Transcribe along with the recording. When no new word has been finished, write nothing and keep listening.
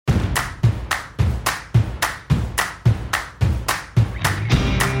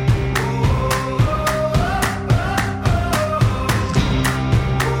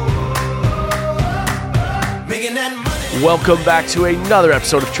Welcome back to another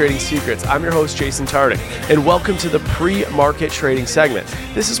episode of Trading Secrets. I'm your host, Jason Tardick, and welcome to the pre-market trading segment.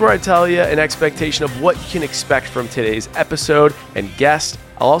 This is where I tell you an expectation of what you can expect from today's episode and guest.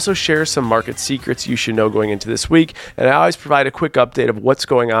 I'll also share some market secrets you should know going into this week, and I always provide a quick update of what's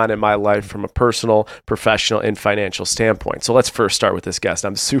going on in my life from a personal, professional, and financial standpoint. So let's first start with this guest.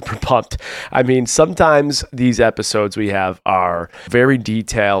 I'm super pumped. I mean, sometimes these episodes we have are very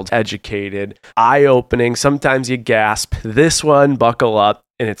detailed, educated, eye-opening. Sometimes you gasp. This one, buckle up.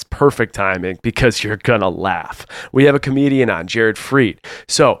 And it's perfect timing because you're going to laugh. We have a comedian on, Freid.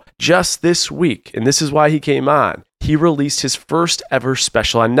 So just this week, and this is why he came on, he released his first ever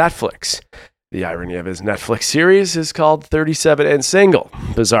special on Netflix. The irony of his Netflix series is called 37 and Single.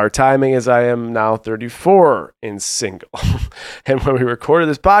 Bizarre timing as I am now 34 and single. And when we recorded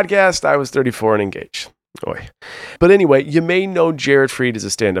this podcast, I was 34 and engaged. Oy. But anyway, you may know Freid as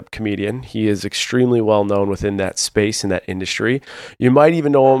a stand-up comedian. He is extremely well known within that space, in that industry. You might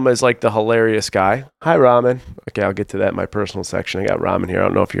even know him as like the hilarious guy. Hi, Ramen. Okay, I'll get to that in my personal section. I got Ramen here. I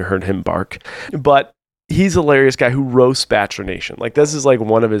don't know if you heard him bark. But he's a hilarious guy who roasts Bachelor Nation. Like, this is like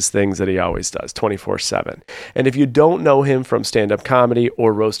one of his things that he always does, 24/7. And if you don't know him from stand-up comedy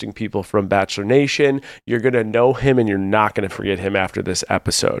or roasting people from Bachelor Nation, you're going to know him and you're not going to forget him after this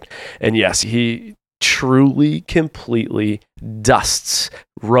episode. And yes, he truly, completely dusts,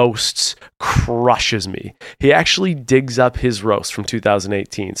 roasts, crushes me. He actually digs up his roast from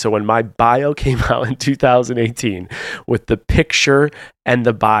 2018. So when my bio came out in 2018 with the picture and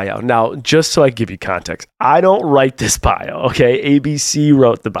the bio. Now, just so I give you context, I don't write this bio, okay? ABC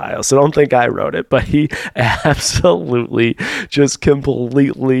wrote the bio, so don't think I wrote it, but he absolutely just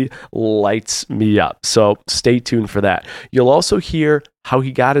completely lights me up. So stay tuned for that. You'll also hear how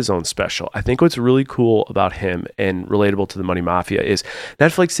he got his own special. I think what's really cool about him and relatable to the Money Mafia is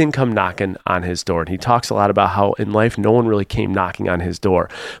Netflix didn't come knocking on his door. And he talks a lot about how in life, no one really came knocking on his door,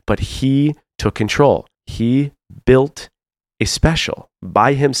 but he took control. He built a special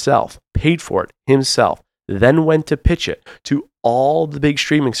by himself, paid for it himself, then went to pitch it to all the big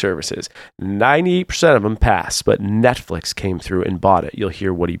streaming services. 98% of them passed, but Netflix came through and bought it. You'll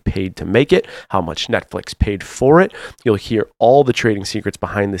hear what he paid to make it, how much Netflix paid for it. You'll hear all the trading secrets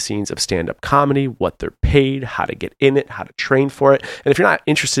behind the scenes of stand-up comedy, what they're paid, how to get in it, how to train for it. And if you're not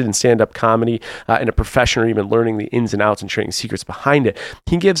interested in stand-up comedy in a profession or even learning the ins and outs and trading secrets behind it,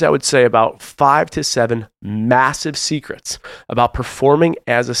 he gives, I would say, about 5 to 7 massive secrets about performing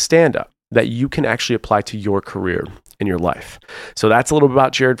as a stand-up that you can actually apply to your career in your life. So that's a little bit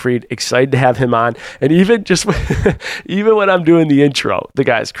about Freid. Excited to have him on. And even just even when I'm doing the intro, the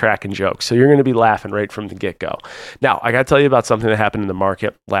guy's cracking jokes. So you're going to be laughing right from the get-go. Now, I got to tell you about something that happened in the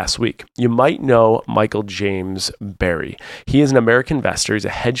market last week. You might know Michael James Barry. He is an American investor. He's a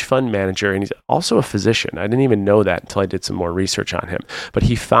hedge fund manager, and he's also a physician. I didn't even know that until I did some more research on him. But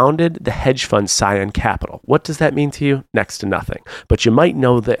he founded the hedge fund Scion Capital. What does that mean to you? Next to nothing. But you might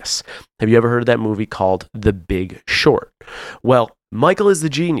know this. Have you ever heard of that movie called The Big Short? Well, Michael is the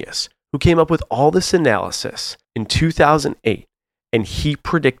genius who came up with all this analysis in 2008, and he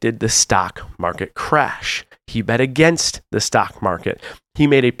predicted the stock market crash. He bet against the stock market. He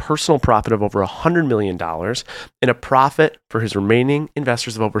made a personal profit of over $100 million and a profit for his remaining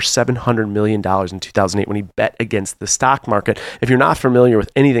investors of over $700 million in 2008 when he bet against the stock market. If you're not familiar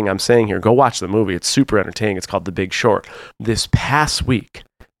with anything I'm saying here, go watch the movie. It's super entertaining. It's called The Big Short. This past week,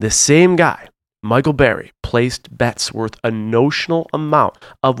 the same guy, Michael Barry, placed bets worth a notional amount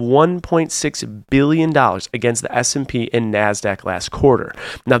of $1.6 billion against the S&P and NASDAQ last quarter.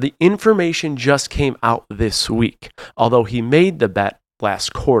 Now, the information just came out this week, although he made the bet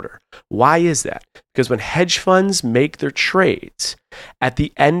last quarter. Why is that? Because when hedge funds make their trades, at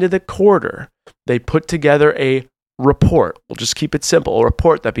the end of the quarter, they put together a report. We'll just keep it simple, a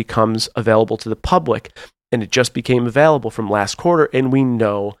report that becomes available to the public, and it just became available from last quarter, and we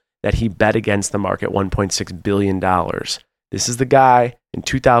know that he bet against the market $1.6 billion. This is the guy in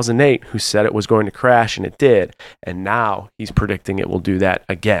 2008 who said it was going to crash, and it did. And now he's predicting it will do that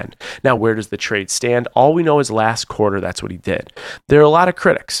again. Now, where does the trade stand? All we know is last quarter, that's what he did. There are a lot of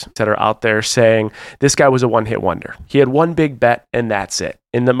critics that are out there saying this guy was a one-hit wonder. He had one big bet, and that's it.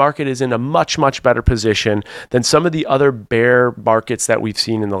 And the market is in a much, much better position than some of the other bear markets that we've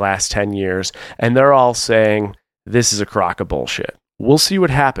seen in the last 10 years. And they're all saying this is a crock of bullshit. We'll see what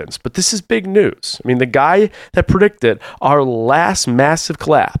happens, but this is big news. I mean, the guy that predicted our last massive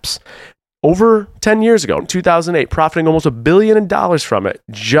collapse over 10 years ago, in 2008, profiting almost $1 billion from it,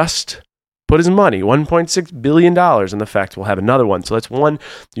 just put his money, $1.6 billion, in the fact we'll have another one. So that's one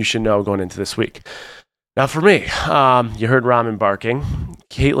you should know going into this week. Now for me, you heard Ramen barking.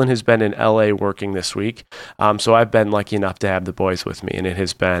 Caitlin has been in LA working this week. So I've been lucky enough to have the boys with me, and it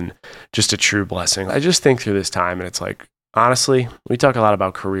has been just a true blessing. I just think through this time, and it's like, honestly, we talk a lot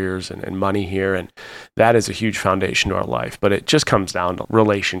about careers and money here, and that is a huge foundation to our life. But it just comes down to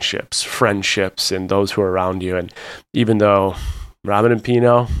relationships, friendships, and those who are around you. And even though Robin and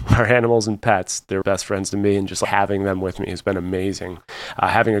Pino are animals and pets, they're best friends to me, and just having them with me has been amazing.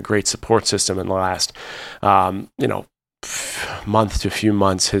 Having a great support system in the last, month to few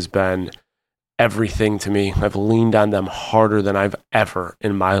months has been everything to me. I've leaned on them harder than I've ever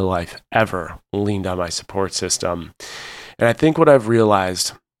in my life, ever leaned on my support system. And I think what I've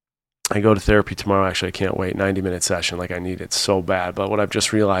realized, I go to therapy tomorrow. Actually, I can't wait. 90-minute session. Like, I need it so bad. But what I've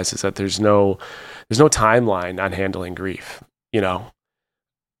just realized is that there's no timeline on handling grief.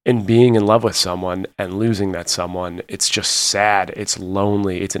 In being in love with someone and losing that someone, it's just sad. It's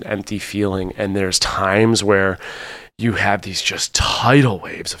lonely. It's an empty feeling. And there's times where you have these just tidal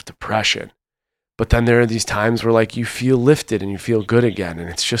waves of depression. But then there are these times where like you feel lifted and you feel good again. And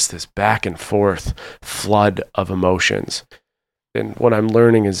it's just this back and forth flood of emotions. And what I'm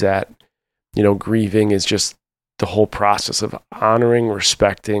learning is that, grieving is just the whole process of honoring,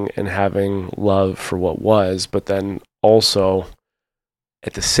 respecting, and having love for what was, but then also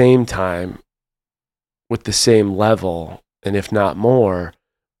at the same time, with the same level, and if not more,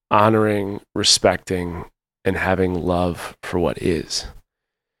 honoring, respecting, and having love for what is.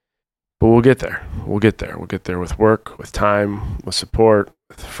 But we'll get there. We'll get there. We'll get there with work, with time, with support,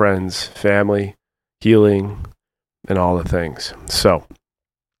 with friends, family, healing, and all the things. So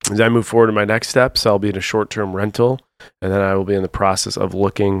as I move forward to my next steps, I'll be in a short-term rental, and then I will be in the process of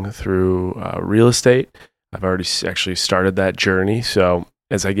looking through real estate. I've already actually started that journey. So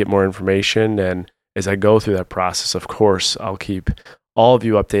as I get more information and as I go through that process, of course, I'll keep all of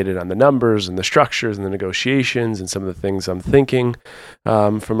you updated on the numbers and the structures and the negotiations and some of the things I'm thinking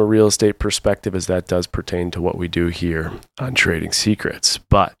from a real estate perspective, as that does pertain to what we do here on Trading Secrets.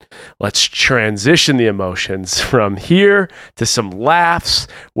 But let's transition the emotions from here to some laughs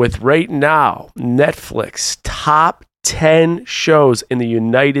with right now Netflix top 10 shows in the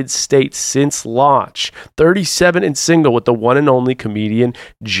United States since launch. 37 and single with the one and only comedian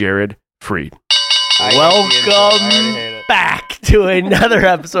Jared Freid. Welcome back to another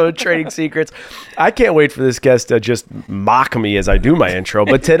episode of Trading Secrets. I can't wait for this guest to just mock me as I do my intro.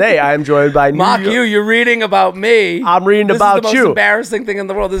 But today I am joined by You're reading about me. I'm reading about you. This is the most embarrassing thing in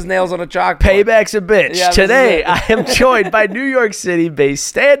the world. This is nails on a chalkboard. Payback's a bitch. Yeah, today I am joined by New York City-based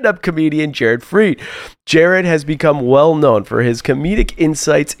stand-up comedian Jared Freid. Jared has become well known for his comedic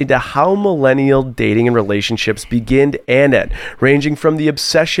insights into how millennial dating and relationships begin and end, ranging from the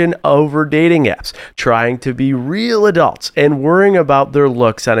obsession over dating apps, trying to be real adults, and worrying about their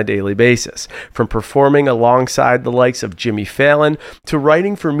looks on a daily basis. From performing alongside the likes of Jimmy Fallon to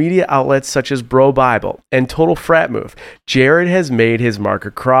writing for media outlets such as Bro Bible and Total Frat Move, Jared has made his mark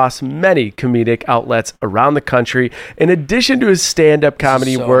across many comedic outlets around the country. In addition to his stand-up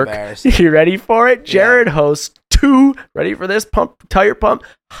comedy work, you ready for it? Jared hosts two, ready for this, Tire Pump,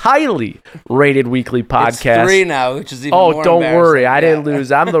 highly rated weekly podcasts. It's 3 now, which is even more don't worry, I didn't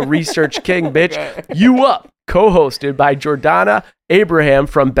lose. I'm the research king, bitch. You Up, co-hosted by Jordana Abraham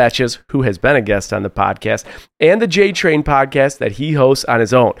from Betches, who has been a guest on the podcast, and the J Train podcast that he hosts on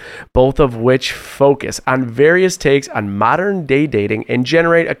his own, both of which focus on various takes on modern day dating and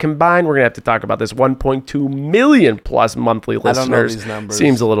generate a combined, we're going to have to talk about this, 1.2 million plus monthly listeners. I don't know these numbers.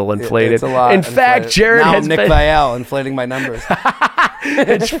 Seems a little inflated. It's a lot. In fact, Jared now has Nick Vial inflating my numbers.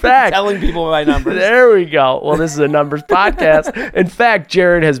 In fact, telling people my numbers. There we go. Well, this is a numbers podcast. In fact,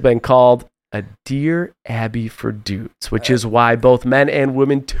 Jared has been called a Dear Abby for dudes, which is why both men and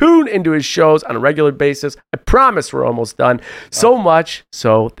women tune into his shows on a regular basis. I promise we're almost done. So much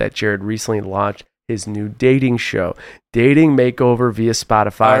so that Jared recently launched his new dating show, Dating Makeover via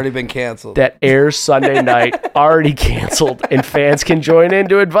Spotify. Already been canceled. That airs Sunday night, already canceled. And fans can join in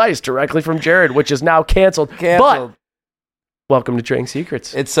to advice directly from Jared, which is now canceled. But welcome to Trading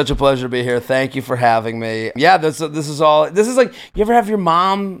Secrets. It's such a pleasure to be here. Thank you for having me. Yeah, this is like, you ever have your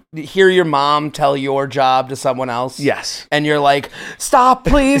mom tell your job to someone else? Yes. And you're like, stop,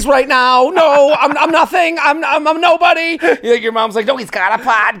 please, right now. No, I'm nothing. I'm nobody. Your mom's like, no, he's got a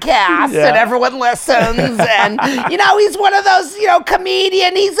podcast and everyone listens. And, he's one of those,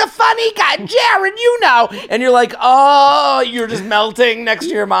 comedian. He's a funny guy. Jared, And you're like, oh, you're just melting next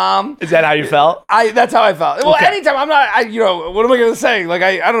to your mom. Is that how you felt? That's how I felt. Well, anytime I'm not, what am I going to say? Like,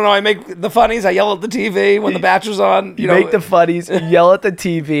 I don't know. I make the funnies. I yell at the TV when the Bachelor's on. You make the funnies, yell at the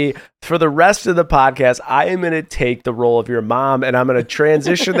TV. For the rest of the podcast, I am going to take the role of your mom, and I'm going to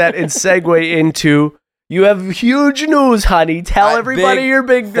transition that and segue into You have huge news, honey. Tell everybody your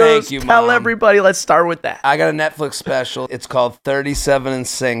big news. Thank you, Tell Mom. everybody. Let's start with that. I got a Netflix special. It's called 37 and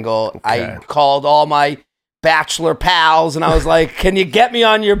Single. Okay. I called all my bachelor pals and I was like, can you get me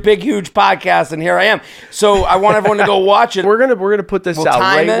on your big, huge podcast? And here I am. So I want everyone to go watch it. We're gonna put this out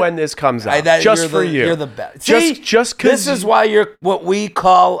right when this comes out. Just for you. You're the best. Just because this is why you're what we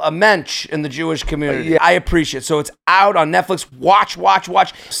call a mensch in the Jewish community. Yeah. I appreciate it. So it's out on Netflix. Watch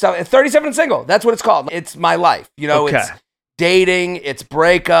stuff. 37 and Single. That's what it's called. It's my life. You know, Okay. It's dating, it's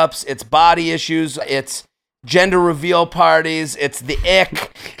breakups, it's body issues, it's gender reveal parties, it's the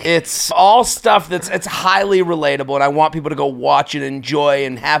ick, it's all stuff it's highly relatable, and I want people to go watch it, enjoy,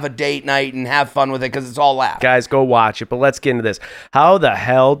 and have a date night and have fun with it because it's all laughs. Guys, go watch it. But let's get into this. How the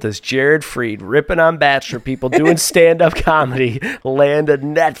hell does Jared Freid, ripping on bachelor people, doing stand-up comedy, land a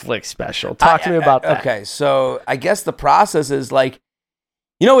Netflix special? Talk to me about that. Okay, so I guess the process is like,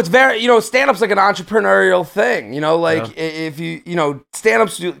 it's very, stand-up's like an entrepreneurial thing. If you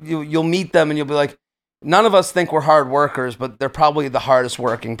stand-ups, you'll meet them and you'll be like, none of us think we're hard workers, but they're probably the hardest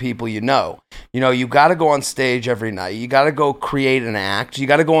working people you know. You got to go on stage every night. You got to go create an act. You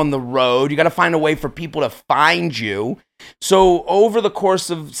got to go on the road. You got to find a way for people to find you. So over the course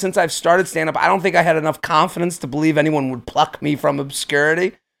of, since I've started stand-up, I don't think I had enough confidence to believe anyone would pluck me from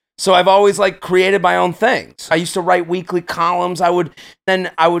obscurity. So I've always created my own things. I used to write weekly columns. I would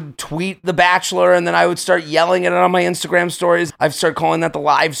tweet The Bachelor, and then I would start yelling at it on my Instagram stories. I've started calling that the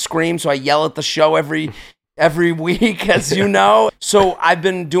live scream. So I yell at the show every week, as you know. So I've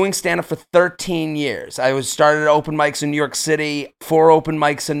been doing stand-up for 13 years. I started at open mics in New York City, 4 open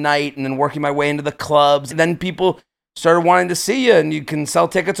mics a night, and then working my way into the clubs. And then people started wanting to see you, and you can sell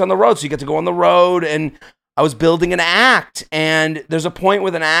tickets on the road. So you get to go on the road, and I was building an act, and there's a point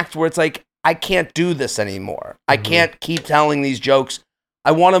with an act where it's like, I can't do this anymore. I can't keep telling these jokes.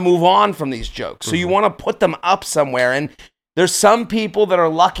 I want to move on from these jokes. So you want to put them up somewhere. And there's some people that are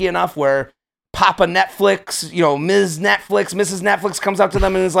lucky enough where Papa Netflix, Ms. Netflix, Mrs. Netflix comes up to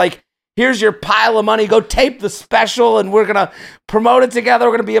them and is like, here's your pile of money. Go tape the special, and we're going to promote it together.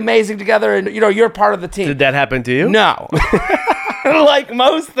 We're going to be amazing together. And, you're part of the team. Did that happen to you? No. Like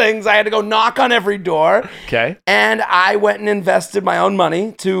most things, I had to go knock on every door. Okay. And I went and invested my own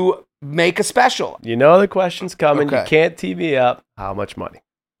money to make a special. The question's coming. Okay. You can't tee me up. How much money?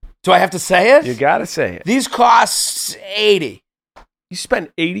 Do I have to say it? You got to say it. These cost $80,000. You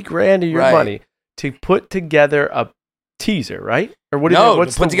spent $80,000 of your money to put together a teaser, right? Or what?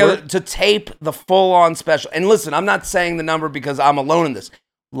 What's to put together to tape the full-on special. And listen, I'm not saying the number because I'm alone in this.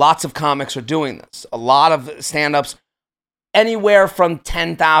 Lots of comics are doing this. A lot of stand-ups. Anywhere from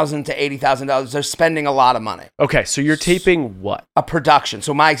 $10,000 to $80,000, they're spending a lot of money. Okay, so you're taping what? A production.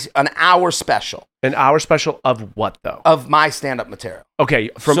 So an hour special. An hour special of what, though? Of my stand-up material. Okay,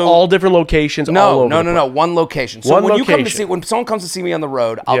 from all different locations. No, one location. So when someone comes to see me on the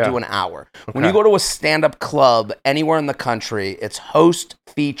road, I'll do an hour. Okay. When you go to a stand-up club anywhere in the country, it's host,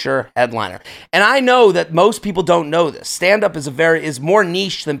 feature, headliner. And I know that most people don't know this. Stand-up is more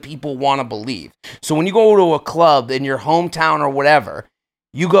niche than people want to believe. So when you go to a club in your hometown or whatever,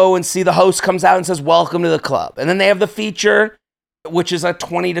 you go and see the host comes out and says, "Welcome to the club." And then they have the feature, which is a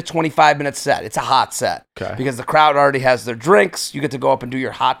 20 to 25 minute set. It's a hot set because the crowd already has their drinks. You get to go up and do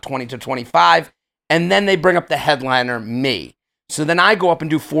your hot 20 to 25. And then they bring up the headliner, me. So then I go up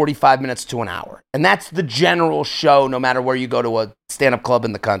and do 45 minutes to an hour. And that's the general show, no matter where you go to a stand-up club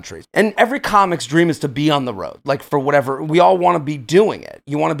in the country. And every comic's dream is to be on the road. For whatever, we all want to be doing it.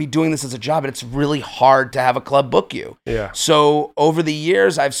 You want to be doing this as a job, and it's really hard to have a club book you. Yeah. So over the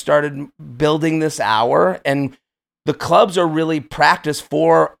years, I've started building this hour, and the clubs are really practice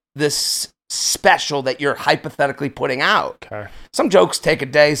for this special that you're hypothetically putting out. Okay. Some jokes take a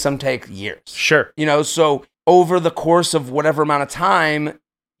day, some take years. Sure. So over the course of whatever amount of time,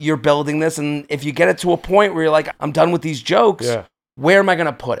 you're building this, and if you get it to a point where you're like, I'm done with these jokes, where am I going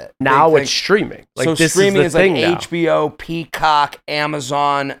to put it? Now it's streaming. So this streaming is like now. HBO, Peacock,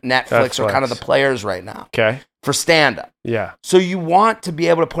 Amazon, Netflix are kind of the players right now. Okay. For stand-up. Yeah. So you want to be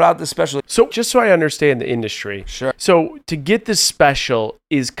able to put out this special. So just so I understand the industry. Sure. So to get this special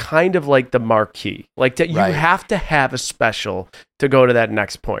is kind of like the marquee. You have to have a special to go to that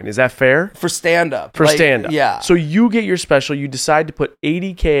next point. Is that fair? For stand-up. For stand-up. Yeah. So you get your special, you decide to put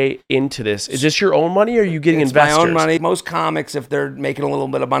 $80,000 into this. Is this your own money or are you getting investors? My own money. Most comics, if they're making a little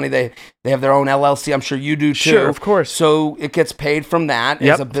bit of money, they have their own LLC. I'm sure you do too. Sure, of course. So it gets paid from that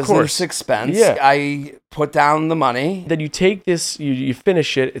as a business expense. Yeah. I put down the money. Then you take this, you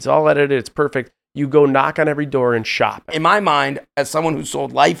finish it, it's all edited, it's perfect. You go knock on every door and shop. In my mind, as someone who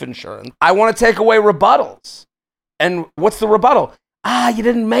sold life insurance, I want to take away rebuttals. And what's the rebuttal? you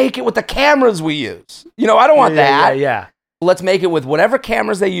didn't make it with the cameras we use. I don't want that. Yeah. Let's make it with whatever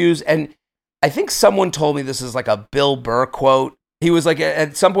cameras they use. And I think someone told me this is like a Bill Burr quote. He was like,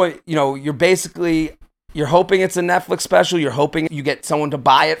 at some point, you're hoping it's a Netflix special. You're hoping you get someone to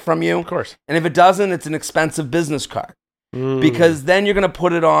buy it from you. Of course. And if it doesn't, it's an expensive business card. Because then you're going to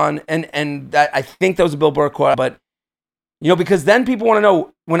put it on. And that, I think that was a Bill Burr quote. But, because then people want to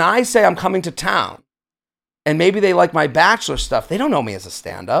know, when I say I'm coming to town, and maybe they like my Bachelor stuff, they don't know me as a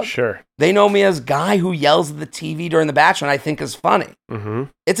stand-up. Sure. They know me as a guy who yells at the TV during The Bachelor and I think is funny. Mm-hmm.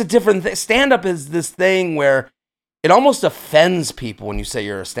 It's a different thing. Stand-up is this thing where it almost offends people when you say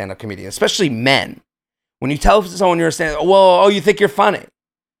you're a stand-up comedian, especially men. When you tell someone you're a stand-up, you think you're funny.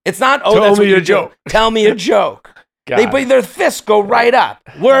 It's not, tell me a joke. Tell me a joke. Their fists go right up.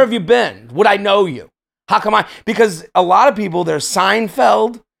 Where have you been? Would I know you? How come because a lot of people, there's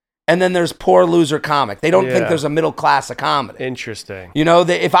Seinfeld, and then there's poor loser comic. They don't think there's a middle class of comedy. Interesting.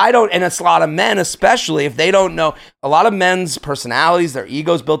 If I don't, and it's a lot of men especially, if they don't know, a lot of men's personalities, their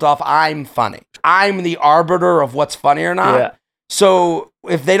egos built off, I'm funny. I'm the arbiter of what's funny or not. Yeah. So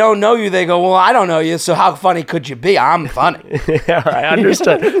if they don't know you, they go, well, I don't know you, so how funny could you be? I'm funny. All right,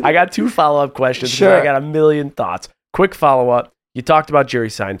 understood. I got 2 follow-up questions. Sure. I got a million thoughts. Quick follow-up. You talked about Jerry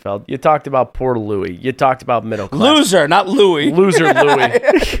Seinfeld. You talked about poor Louis. You talked about middle class. Loser, not Louis. Loser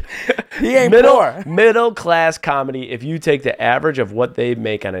Louis. He ain't poor. Middle class comedy. If you take the average of what they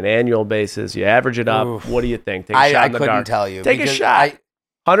make on an annual basis, you average it up. Oof. What do you think? Take a shot in the dark. I couldn't tell you. Take a shot.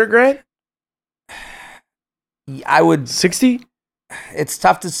 $100,000? I would 60. It's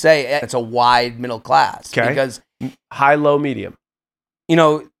tough to say. It's a wide middle class because high, low, medium.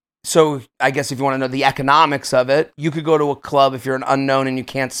 So I guess if you want to know the economics of it, you could go to a club if you're an unknown and you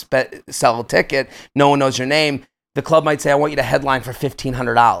can't sell a ticket. No one knows your name. The club might say, I want you to headline for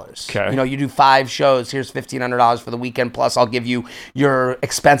 $1,500. Okay. You do 5 shows. Here's $1,500 for the weekend. Plus, I'll give you your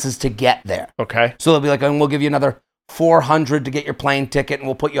expenses to get there. Okay. So they'll be like, and we'll give you another $400 to get your plane ticket, and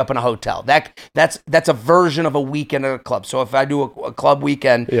we'll put you up in a hotel. That's a version of a weekend at a club. So if I do a club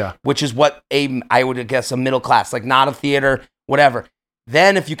weekend, which is what I would guess a middle class, like not a theater, whatever.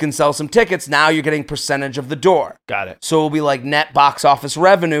 Then if you can sell some tickets, now you're getting percentage of the door. Got it. So it'll be like net box office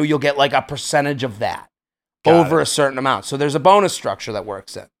revenue. You'll get like a percentage of that over a certain amount. So there's a bonus structure that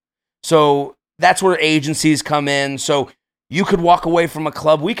works in. So that's where agencies come in. So you could walk away from a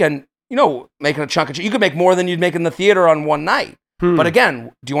club weekend, making a chunk of you could make more than you'd make in the theater on one night. But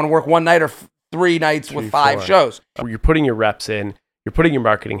again, do you want to work one night or 3 nights with 5 shows? You're putting your reps in, you're putting your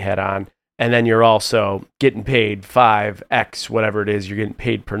marketing head on, and then you're also getting paid 5x, whatever it is, you're getting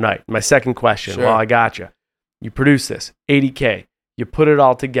paid per night. My second question, well, I got you. You produce this, $80K. You put it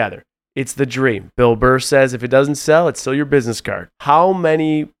all together. It's the dream. Bill Burr says if it doesn't sell, it's still your business card. How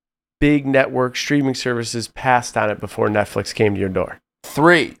many big network streaming services passed on it before Netflix came to your door?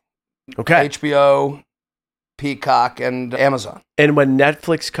 3. Okay. HBO, Peacock, and Amazon. And when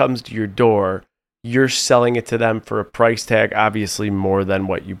Netflix comes to your door, you're selling it to them for a price tag, obviously more than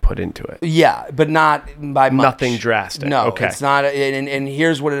what you put into it. Yeah, but not by much. Nothing drastic. No, okay. It's not. And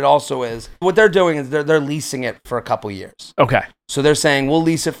here's what it also is. What they're doing is they're leasing it for a couple years. Okay. So they're saying, we'll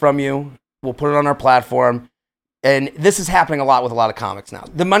lease it from you. We'll put it on our platform. And this is happening a lot with a lot of comics now.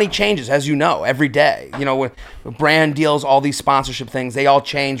 The money changes, as you know, every day. With brand deals, all these sponsorship things, they all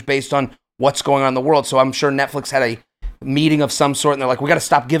change based on what's going on in the world. So I'm sure Netflix had a meeting of some sort, and they're like, we got to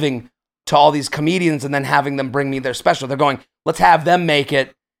stop giving to all these comedians and then having them bring me their special. They're going, let's have them make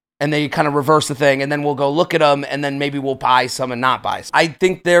it, and they kind of reverse the thing, and then we'll go look at them, and then maybe we'll buy some and not buy some. I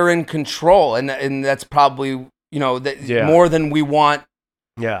think they're in control, and that's probably, more than we want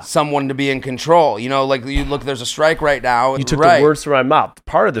someone to be in control. Like you look, there's a strike right now. You took the words from my mouth.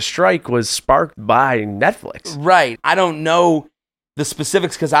 Part of the strike was sparked by Netflix. Right. I don't know the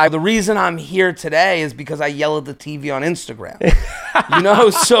specifics because the reason I'm here today is because I yell at the TV on Instagram.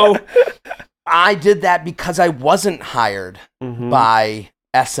 So I did that because I wasn't hired by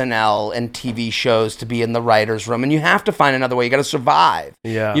SNL and TV shows to be in the writer's room. And you have to find another way. You got to survive.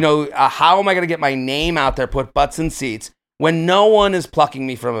 Yeah. How am I going to get my name out there, put butts in seats when no one is plucking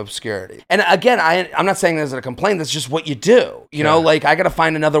me from obscurity? And again, I'm not saying this as a complaint. That's just what you do. I got to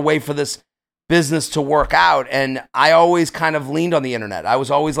find another way for this business to work out. And I always kind of leaned on the internet. I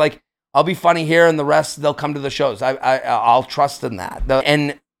was always like, I'll be funny here and the rest, they'll come to the shows. I'll trust in that.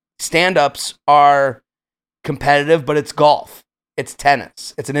 And stand-ups are competitive, but it's golf. It's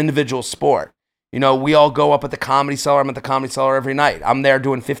tennis. It's an individual sport. We all go up at the Comedy Cellar. I'm at the Comedy Cellar every night. I'm there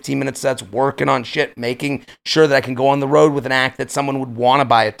doing 15-minute sets, working on shit, making sure that I can go on the road with an act that someone would want to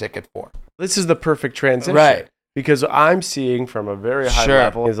buy a ticket for. This is the perfect transition. Right. Because I'm seeing from a very high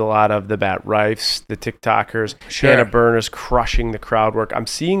level is a lot of the Matt Rifes, the TikTokers, Hannah Burners crushing the crowd work. I'm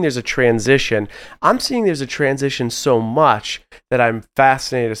seeing there's a transition. So much that I'm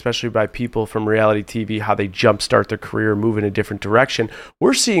fascinated, especially by people from reality TV, how they jumpstart their career, move in a different direction.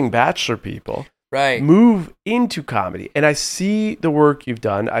 We're seeing Bachelor people move into comedy. And I see the work you've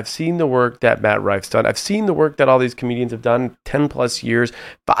done. I've seen the work that Matt Rife's done. I've seen the work that all these comedians have done 10 plus years,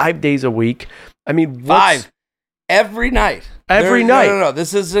 5 days a week. I mean, every night. No.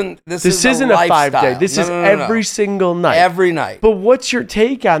 This isn't a 5-day. This is every single night. Every night. But what's your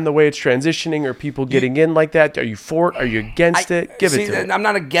take on the way it's transitioning? Are people getting in like that? Are you for it? Are you against it? Give it to me. I'm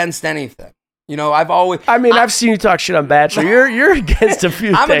not against anything. I've seen you talk shit on Bachelor. You're against a few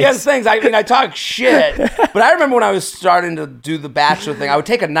things. I'm against things. I talk shit. But I remember when I was starting to do the Bachelor thing, I would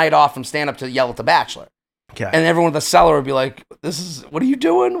take a night off from stand-up to yell at the Bachelor. Okay. And everyone at the cellar would be like, what are you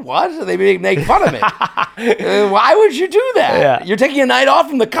doing? What? They make fun of me. Why would you do that? Yeah. You're taking a night off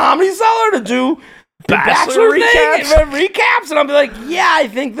from the Comedy Cellar to do Bachelor recaps? And I'll be like, yeah, I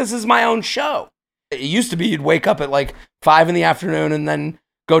think this is my own show. It used to be you'd wake up at like 5 p.m. and then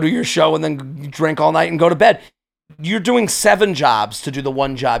go to your show and then drink all night and go to bed. You're doing 7 jobs to do the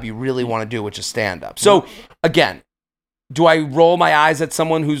one job you really want to do, which is stand-up. So again, do I roll my eyes at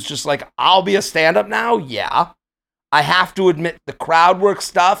someone who's just like, I'll be a stand-up now? Yeah. I have to admit the crowd work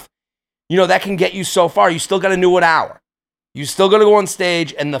stuff, that can get you so far. You still got to do an hour. You still got to go on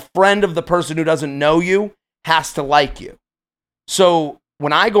stage, and the friend of the person who doesn't know you has to like you. So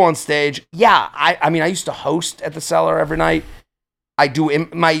when I go on stage, I used to host at the Cellar every night. I do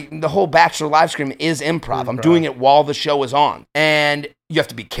the whole Bachelor live stream is improv. I'm doing it while the show is on. And you have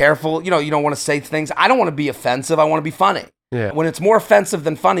to be careful. You don't want to say things. I don't want to be offensive. I want to be funny. Yeah. When it's more offensive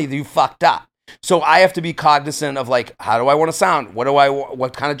than funny, you fucked up. So I have to be cognizant of like, how do I want to sound?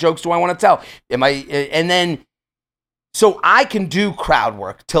 What kind of jokes do I want to tell? So I can do crowd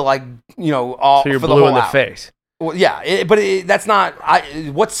work till so you're for the whole in the face. Well, yeah, that's not.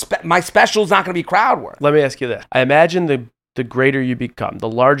 My special's not going to be crowd work. Let me ask you this. I imagine the greater you become, the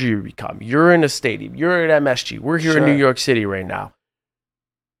larger you become. You're in a stadium. You're at MSG. We're here in New York City right now.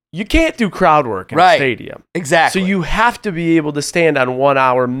 You can't do crowd work in a stadium. Exactly. So you have to be able to stand on 1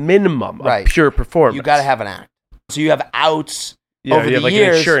 hour minimum of pure performance. You got to have an act. So you have outs over the years. Like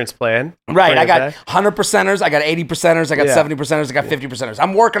an insurance plan. Right. I got 100%ers. I got 80%ers. I got 70%ers. I got 50%ers.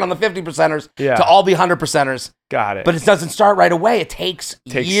 I'm working on the 50%ers to all be 100%ers. Got it. But it doesn't start right away. It takes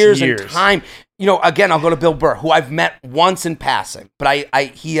years and time. Again, I'll go to Bill Burr, who I've met once in passing, but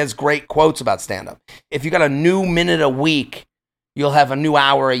he has great quotes about stand-up. If you got a new minute a week, you'll have a new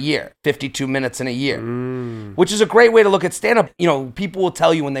hour a year, 52 minutes in a year, which is a great way to look at stand-up. People will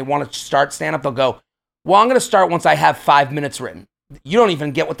tell you when they want to start stand-up, they'll go, well, I'm going to start once I have 5 minutes written. You don't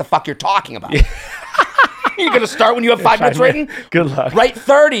even get what the fuck you're talking about. You're going to start when you have 5 minutes written? Good luck. Write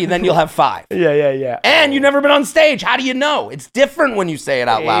 30, then you'll have 5. Yeah. And you've never been on stage. How do you know? It's different when you say it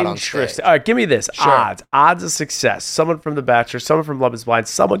out loud on stage. All right, give me this. Sure. Odds of success. Someone from The Bachelor, someone from Love is Blind,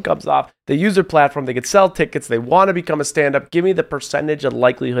 someone comes off, they use their platform, they could sell tickets, they want to become a stand-up. Give me the percentage of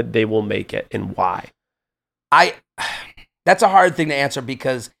likelihood they will make it and why. That's a hard thing to answer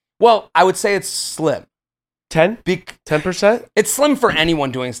because, I would say it's slim. 10%? It's slim for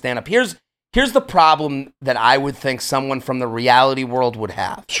anyone doing stand-up. Here's the problem that I would think someone from the reality world would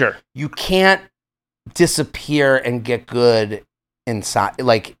have. Sure. You can't disappear and get good inside,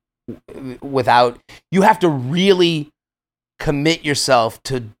 without, you have to really commit yourself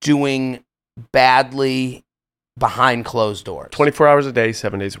to doing badly behind closed doors. 24 hours a day,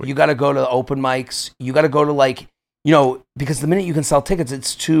 7 days a week. You got to go to open mics. You got to go to because the minute you can sell tickets,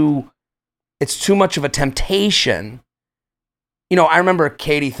 it's too much of a temptation. I remember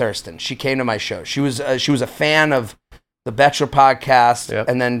Katie Thurston. She came to my show. She was a fan of the Bachelor podcast,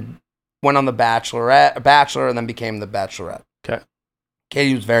 and then went on the Bachelor, and then became the Bachelorette. Okay.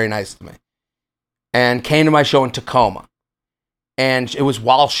 Katie was very nice to me, and came to my show in Tacoma, and it was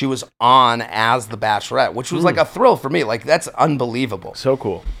while she was on as the Bachelorette, which was like a thrill for me. Like, that's unbelievable. So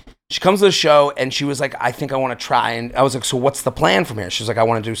cool. She comes to the show, and she was like, I think I want to try. And I was like, so what's the plan from here? She was like, I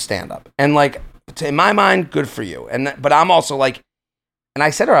want to do stand-up. And in my mind, good for you. But I'm also like, and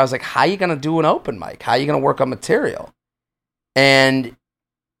I said to her, I was like, how are you going to do an open mic? How are you going to work on material? And,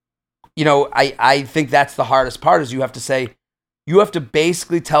 I think that's the hardest part is you have to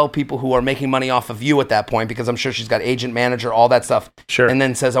basically tell people who are making money off of you at that point, because I'm sure she's got agent, manager, all that stuff. Sure. And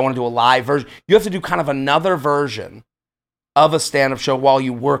then says, I want to do a live version. You have to do kind of another version of a stand-up show while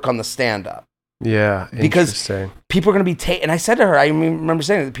you work on the stand-up. Yeah, because people are going to be and I said to her, I remember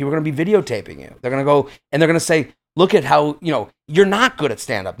saying that people are going to be videotaping you. They're going to go and they're going to say, look at how, you're not good at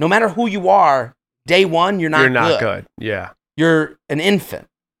stand-up. No matter who you are, day one, you're not good. Yeah. You're an infant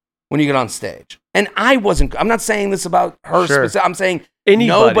when you get on stage. And I'm not saying this about her specifically. I'm saying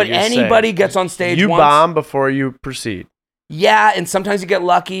anybody gets on stage you once. bomb before you proceed. Yeah, and sometimes you get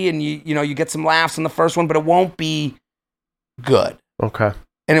lucky and you get some laughs on the first one, but it won't be good. Okay.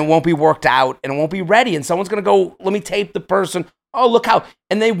 And it won't be worked out and it won't be ready. And someone's going to go, let me tape the person. Oh, look how.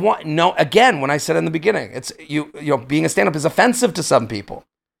 And they want, again, when I said in the beginning, it's, being a stand-up is offensive to some people.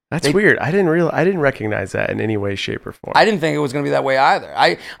 That's weird. I didn't recognize that in any way, shape, or form. I didn't think it was going to be that way either.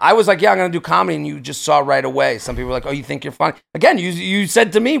 I was like, yeah, I'm going to do comedy, and you just saw right away. Some people were like, oh, you think you're funny? Again, you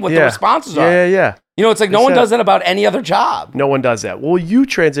said to me what the responses are. Yeah. It's like no one does that about any other job. No one does that. Well, you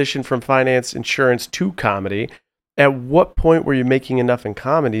transitioned from finance, insurance to comedy. At what point were you making enough in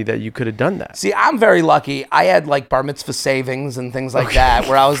comedy that you could have done that? See, I'm very lucky. I had like bar mitzvah savings and things like that,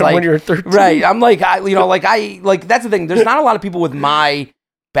 where I was like, when you were 13, right? I'm like, that's the thing. There's not a lot of people with my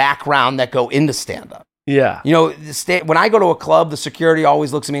background that go into stand-up. Yeah. When I go to a club, the security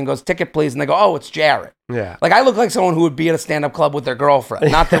always looks at me and goes, ticket please. And they go, oh, it's Jared. Yeah. Like I look like someone who would be at a stand-up club with their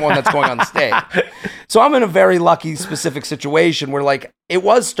girlfriend, not the one that's going on the stage. So I'm in a very lucky specific situation where like it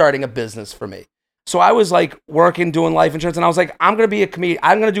was starting a business for me. So I was like working, doing life insurance, and I was like, I'm going to be a comedian.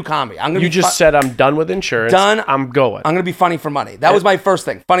 I'm going to do comedy. You just said, I'm done with insurance. Done. I'm going. I'm going to be funny for money. That was my first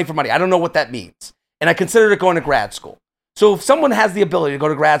thing, funny for money. I don't know what that means. And I considered it going to grad school. So if someone has the ability to go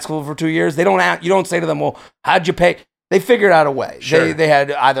to grad school for 2 years, you don't say to them, well, how'd you pay? They figured out a way. Sure. They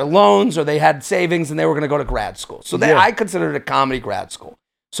had either loans or they had savings and they were going to go to grad school. So I considered it a comedy grad school.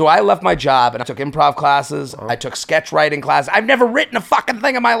 So I left my job and I took improv classes. I took sketch writing classes. I've never written a fucking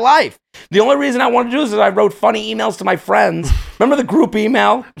thing in my life. The only reason I wanted to do this is I wrote funny emails to my friends. Remember the group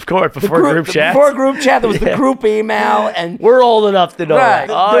email? Of course, before group chat. Before group chat, there was the group email. And we're old enough to know that.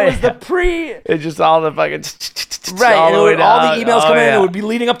 There was the pre... It's just all the fucking... Right, all the emails come in. It would be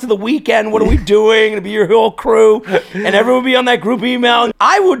leading up to the weekend. What are we doing? It'd be your whole crew. And everyone would be on that group email.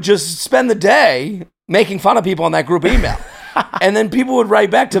 I would just spend the day making fun of people on that group email. And then people would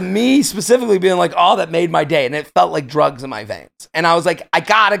write back to me specifically being like, oh, that made my day. And it felt like drugs in my veins. And I was like, I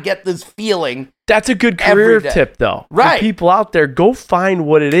got to get this feeling. That's a good career tip, though. Right. For people out there, go find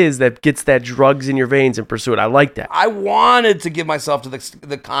what it is that gets that drugs in your veins and pursue it. I like that. I wanted to give myself to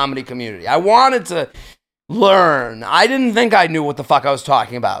the comedy community. I wanted to learn. I didn't think I knew what the fuck I was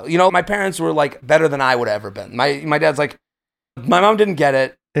talking about. My parents were like better than I would have ever been. My dad's like, my mom didn't get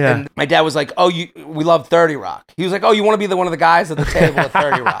it. Yeah. And my dad was like, oh, we love 30 Rock. He was like, oh, you want to be one of the guys at the table at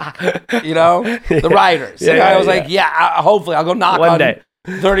 30 Rock? The writers. Yeah, I was like, hopefully I'll go knock one day.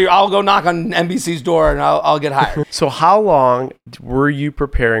 30. I'll go knock on NBC's door and I'll get hired. So how long were you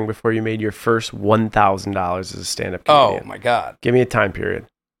preparing before you made your first $1,000 as a stand-up comedian? Oh, my God. Give me a time period.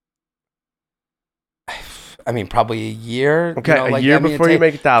 I mean, probably a year. Okay, a year before you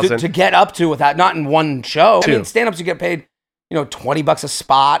make 1,000. To get up to without, not in one show. Two. I mean, stand-ups you get paid... $20 a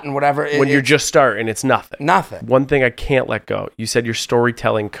spot and whatever. When you're just starting, it's nothing. Nothing. One thing I can't let go. You said you're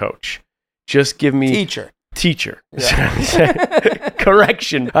storytelling coach. Just give me... Teacher. Yeah.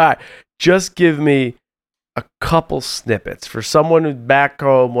 Correction. All right. Just give me a couple snippets for someone who's back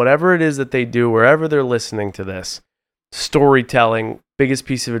home, whatever it is that they do, wherever they're listening to this. Storytelling, biggest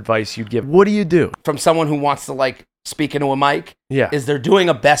piece of advice you'd give. What do you do? From someone who wants to speak into a mic, is they're doing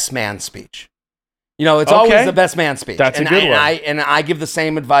a best man speech. It's always the best man speech. That's a good one. I give the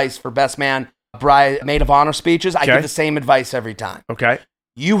same advice for best man, maid of honor speeches. I give the same advice every time. Okay.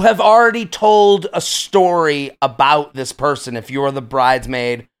 You have already told a story about this person. If you're the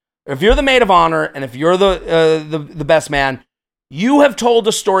bridesmaid, if you're the maid of honor, and if you're the best man, you have told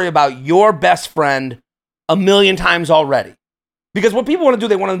a story about your best friend 1,000,000 times already. Because what people want to do,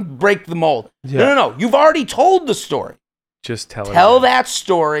 they want to break the mold. Yeah. No. You've already told the story. Just tell that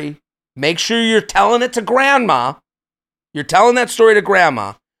story. Make sure you're telling it to grandma. You're telling that story to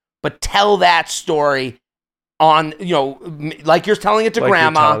grandma, but tell that story on, like you're telling it to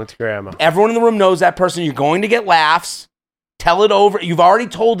grandma. Everyone in the room knows that person. You're going to get laughs. Tell it over. You've already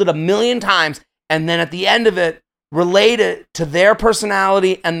told it 1,000,000 times. And then at the end of it, relate it to their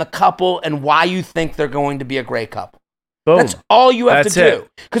personality and the couple and why you think they're going to be a great couple. Boom. That's all you have to do.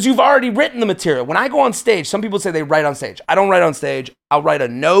 Because you've already written the material. When I go on stage, some people say they write on stage. I don't write on stage. I'll write a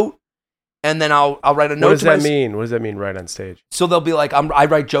note. And then I'll write a note. What does that mean? What does that mean, right on stage? So they'll be like, I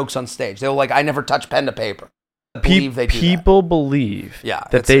write jokes on stage. They'll like, I never touch pen to paper. People believe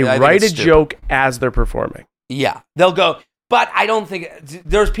that they write a joke as they're performing. Yeah. They'll go, but I don't think,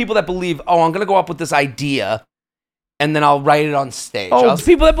 there's people that believe, I'm going to go up with this idea and then I'll write it on stage. There's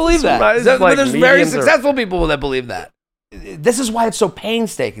people that believe that. There's very successful people that believe that. This is why it's so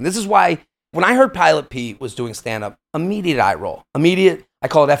painstaking. This is why when I heard Pilot Pete was doing stand-up, immediate eye roll. I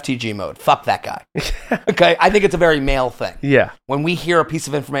call it FTG mode. Fuck that guy. Okay? I think it's a very male thing. Yeah. When we hear a piece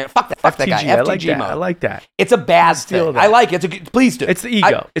of information, fuck that guy. FTG mode. I like that. It's a bad thing. I like it. Please do. It's the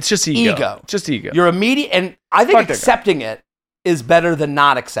ego. It's just ego. It's just ego. You're immediate, and I think accepting it is better than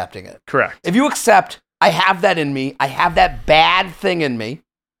not accepting it. Correct. If you accept, I have that in me, I have that bad thing in me,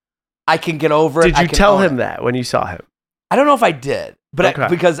 I can get over it. Did you tell him that when you saw him? I don't know if I did, but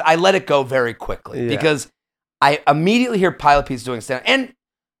because I let it go very quickly. Yeah. Because I immediately hear Pilot Pete's doing stand-up. And,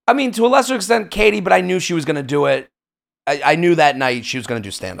 I mean, to a lesser extent, Katie, but I knew she was going to do it. I knew that night she was going to do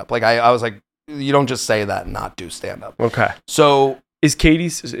stand-up. Like, I was like, you don't just say that and not do stand-up. Okay. So... Is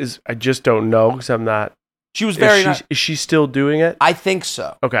Katie's... I just don't know because I'm not... She was very... Is she still doing it? I think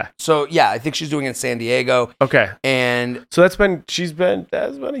so. Okay. So, yeah, I think she's doing it in San Diego. Okay. And... So that's been a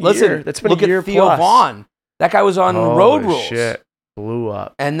year. That's been look a year at Theo plus. Vaughn. That guy was on Road Rules. Shit. Blew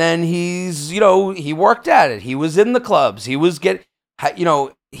up. And then he's, he worked at it. He was in the clubs. He was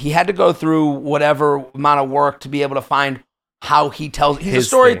he had to go through whatever amount of work to be able to find how he tells. He's a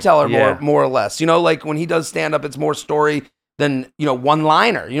storyteller more or less. Like when he does stand up, it's more story than,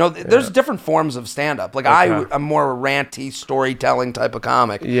 one-liner. There's different forms of stand-up. Like I'm more a ranty storytelling type of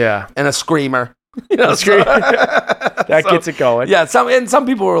comic. Yeah. And a screamer. That gets it going. Yeah, some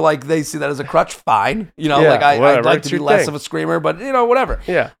people were like, they see that as a crutch. Fine, I'd like to be less of a screamer, but whatever.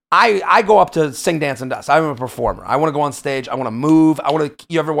 Yeah, I go up to sing, dance, and dust. I'm a performer. I want to go on stage. I want to move.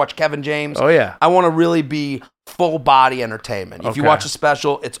 You ever watch Kevin James? Oh yeah. I want to really be full body entertainment. If you watch a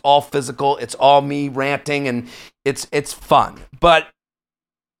special, it's all physical. It's all me ranting, and it's fun. But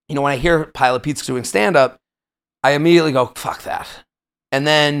when I hear Pilot Pete's doing stand up, I immediately go, fuck that, and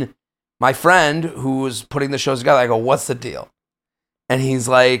then. My friend who was putting the shows together, I go, what's the deal? And he's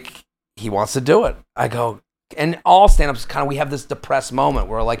like, he wants to do it. I go, and all stand-ups we have this depressed moment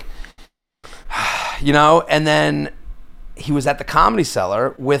where like, and then he was at the Comedy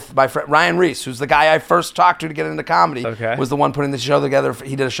Cellar with my friend Ryan Reese, who's the guy I first talked to get into comedy, was the one putting the show together.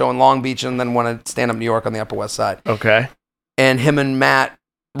 He did a show in Long Beach and then went to stand-up New York on the Upper West Side. Okay. And him and Matt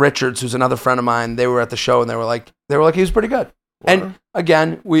Richards, who's another friend of mine, they were at the show and they were like, he was pretty good. And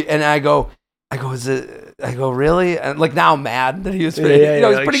again, I go, really? And like now I'm mad that he was pretty,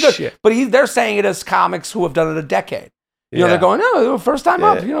 he's pretty good. Shit. But they're saying it as comics who have done it a decade. They're going, no, first time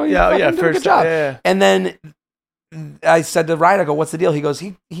up. You did a good job. Yeah. And then I said to Ryan, I go, what's the deal? He goes,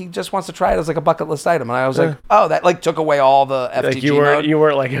 he just wants to try it as like a bucket list item. And I was like, oh, that like took away all the FTG mode. You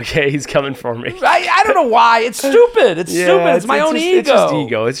weren't like, okay, he's coming for me. I don't know why. It's stupid. It's stupid. It's my own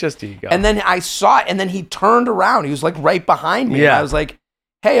ego. It's just ego. And then I saw it, and then he turned around. He was like right behind me. Yeah. And I was like,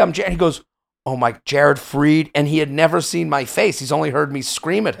 hey, I'm Jared. He goes, oh my, Jared Freid. And he had never seen my face. He's only heard me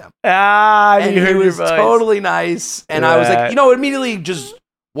scream at him. And he was totally nice. And I was like, it immediately just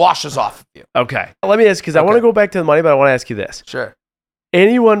washes off of you. Okay. Let me ask, because I want to go back to the money, but I want to ask you this. Sure.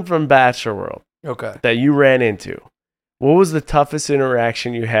 Anyone from Bachelor World that you ran into, what was the toughest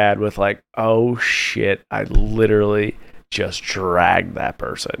interaction you had with like, oh shit, I literally just dragged that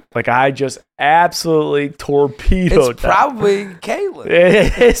person. Like I just absolutely torpedoed It's probably Caitlin.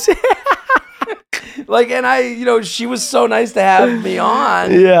 It is. Like, and she was so nice to have me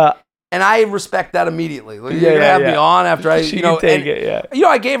on. Yeah. And I respect that immediately. Like, you're gonna have me on after I, take it.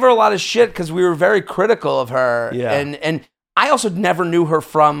 I gave her a lot of shit because we were very critical of her. Yeah. And I also never knew her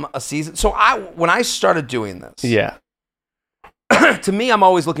from a season. So when I started doing this, to me, I'm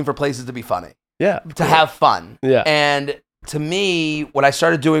always looking for places to be funny. Yeah. To have fun. Yeah. And to me, what I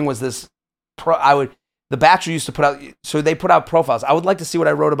started doing was this. The Bachelor used to put out, so they put out profiles. I would like to see what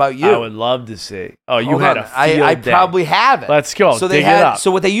I wrote about you. I would love to see. Oh, you had a field I day. probably have it. Let's go. So dig it up.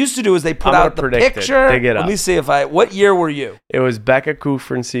 So what they used to do is they put out the picture. Dig it up. Let me see what year were you? It was Becca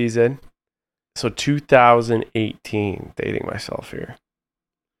Kufrin season. So 2018. Dating myself here.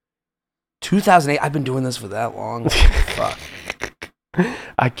 2008. I've been doing this for that long. Fuck.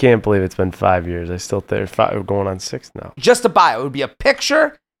 I can't believe it's been 5 years. I still think we're going on 6 now. Just a bio. It would be a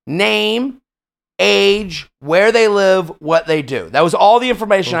picture, name, age, where they live, what they do. That was all the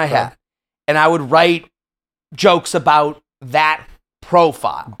information I had. And I would write jokes about that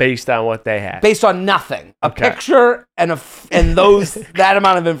profile. Based on what they had. Based on nothing. A picture and that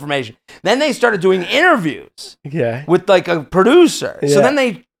amount of information. Then they started doing interviews with like a producer. Yeah. So then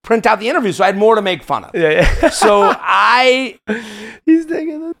they print out the interviews, so I had more to make fun of. Yeah. So He's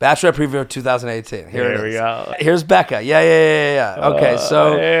thinking it. Bachelorette preview of 2018. Here we go. Here's Becca. Yeah. Okay,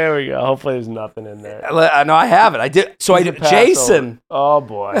 so there we go. Hopefully there's nothing in there. I know I have it. I did. So I did Jason. Oh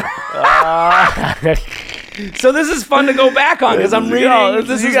boy. So this is fun to go back on because I'm reading.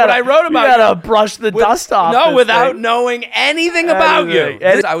 This is what I wrote about. You gotta brush the dust off. No, without knowing anything about you.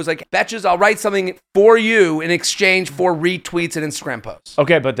 I was like, betches, I'll write something for you in exchange for retweets and Instagram posts.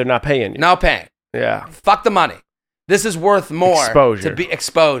 Okay, but they're not paying you. No paying. Yeah. Fuck the money. This is worth more. Exposure. To be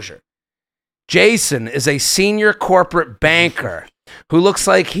exposure. Jason is a senior corporate banker who looks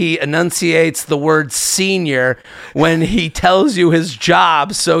like he enunciates the word senior when he tells you his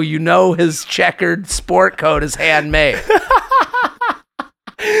job, so you know his checkered sport coat is handmade.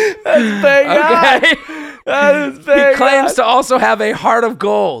 That's big. Okay. That is big. He claims to also have a heart of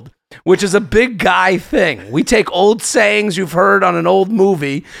gold, which is a big guy thing. We take old sayings you've heard on an old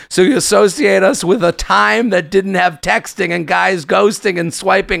movie, so you associate us with a time that didn't have texting and guys ghosting and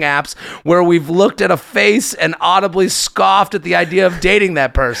swiping apps where we've looked at a face and audibly scoffed at the idea of dating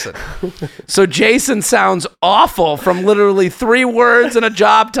that person. So Jason sounds awful from literally 3 words and a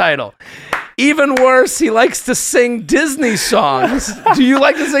job title. Even worse, he likes to sing Disney songs. Do you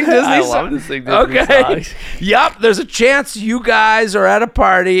like to sing Disney songs? I love to sing Disney songs. Yup, there's a chance you guys are at a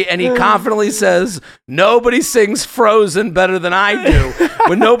party and he confidently says, nobody sings Frozen better than I do,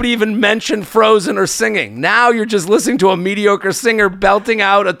 when nobody even mentioned Frozen or singing. Now you're just listening to a mediocre singer belting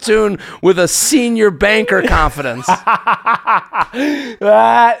out a tune with a senior banker confidence. That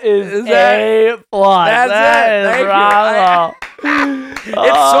is A+. That's it. Bravo. It's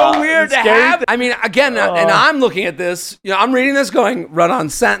so weird to have. I mean, again, and I'm looking at this. I'm reading this, going, run-on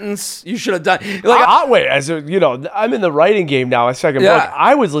sentence. You should have done. Like, wait, I'm in the writing game now. A second book.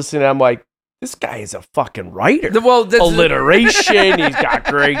 I was listening. I'm like, this guy is a fucking writer. Well, alliteration. He's got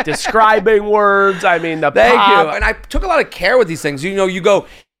great describing words. I mean, thank you. And I took a lot of care with these things. You go.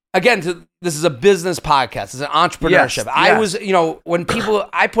 Again, this is a business podcast. It's an entrepreneurship. Yes. I was, when people,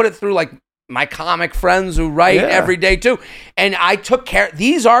 I put it through like my comic friends who write every day too. And I took care.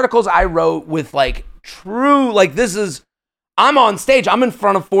 These articles I wrote with like true, like I'm on stage. I'm in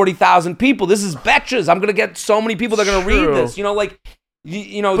front of 40,000 people. This is betches. I'm going to get so many people that are going to read this.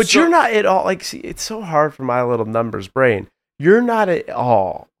 But you're not at all, like, see, it's so hard for my little numbers brain. You're not at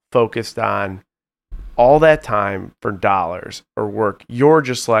all focused on all that time for dollars or work. You're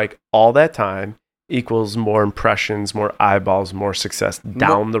just like, all that time equals more impressions, more eyeballs, more success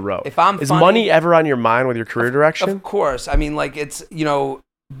down the road. Is money ever on your mind with your career direction? Of course. I mean, like, it's,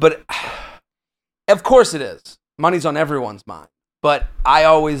 but of course it is. Money's on everyone's mind. But I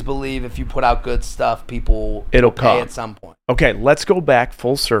always believe if you put out good stuff, it'll pay at some point. Okay, let's go back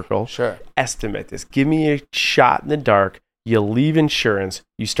full circle. Sure. Estimate this. Give me a shot in the dark. You leave insurance.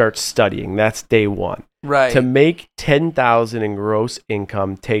 You start studying. That's day one. Right. To make $10,000 in gross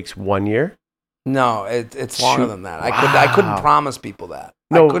income takes 1 year? No, it's longer than that. Wow. I couldn't promise people that.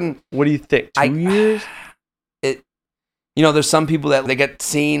 No, I couldn't. What do you think? 2 years? There's some people that they get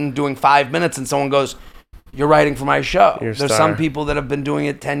seen doing 5 minutes and someone goes, you're writing for my show. There's some people that have been doing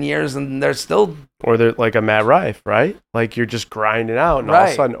it 10 years and they're still... Or they're like a Matt Rife, right? Like you're just grinding out and all of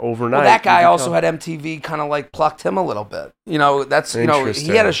a sudden overnight... Well, that guy also had MTV kind of like plucked him a little bit. He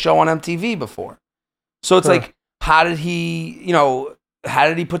had a show on MTV before. So it's like, how did he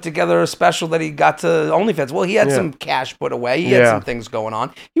put together a special that he got to OnlyFans? Well, he had some cash put away. He had some things going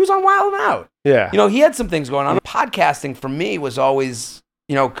on. He was on Wild 'N Out. Yeah. He had some things going on. Podcasting for me was always...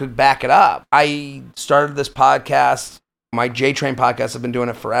 could back it up. I started this podcast, my J-Train podcast. I've been doing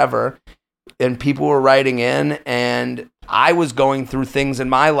it forever. And people were writing in, and I was going through things in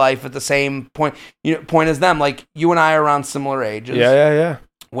my life at the same point as them. Like, you and I are around similar ages. Yeah.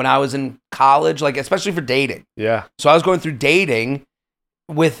 When I was in college, like, especially for dating. Yeah. So I was going through dating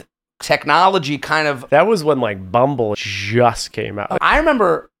with technology kind of... That was when, like, Bumble just came out. I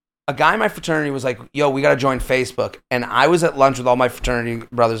remember... A guy in my fraternity was like, yo, we got to join Facebook. And I was at lunch with all my fraternity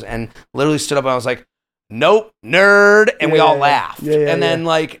brothers and literally stood up and I was like, nope, nerd. And we all laughed. And then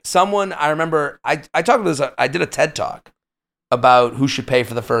like someone, I remember, I talked about this, I did a TED Talk about who should pay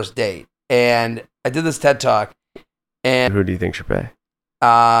for the first date. And I did this TED Talk. And who do you think should pay?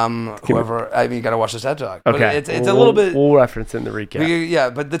 Whoever, I mean, you got to watch this TED Talk. Okay. But it's a little bit. We'll reference in the recap. Yeah,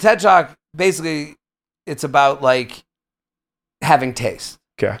 but the TED Talk, basically, it's about like having taste.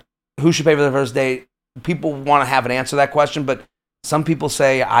 Okay. Who should pay for the first date? People want to have an answer to that question, but some people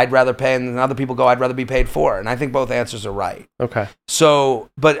say, I'd rather pay, and then other people go, I'd rather be paid for. And I think both answers are right. Okay. So,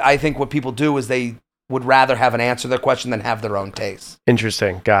 but I think what people do is they would rather have an answer to their question than have their own taste.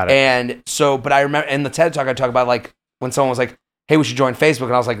 Interesting. Got it. And so, but I remember in the TED Talk, I talk about like when someone was like, hey, we should join Facebook.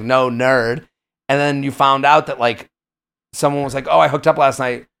 And I was like, no, nerd. And then you found out that like someone was like, oh, I hooked up last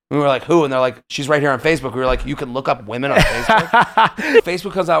night. And we were like, who? And they're like, she's right here on Facebook. We were like, you can look up women on Facebook.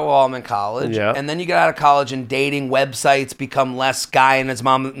 Facebook comes out while I'm in college. Yep. And then you get out of college and dating websites become less guy in his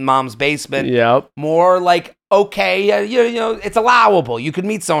mom's basement. Yep. More like, okay, you know, it's allowable. You could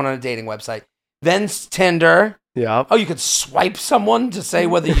meet someone on a dating website. Then Tinder. Yep. Oh, you could swipe someone to say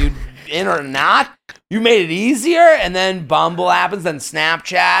whether you in or not. You made it easier. And then Bumble happens, then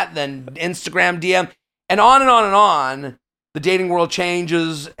Snapchat, then Instagram DM, and on and on and on. The dating world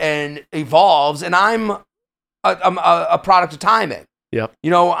changes and evolves, and I'm a product of timing. Yep.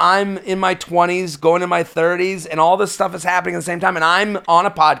 You know, I'm in my 20s, going in my 30s, and all this stuff is happening at the same time, and I'm on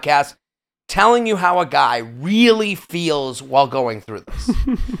a podcast telling you how a guy really feels while going through this.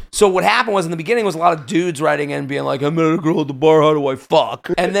 So what happened was in the beginning was a lot of dudes writing in being like, I met a girl at the bar, how do I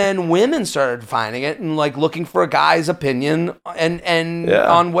fuck? And then women started finding it and like looking for a guy's opinion and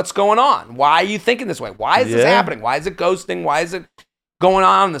on what's going on. Why are you thinking this way? Why is this happening? Why is it ghosting? Why is it going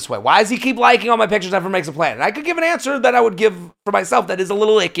on this way? Why does he keep liking all my pictures, never makes a plan? And I could give an answer that I would give for myself that is a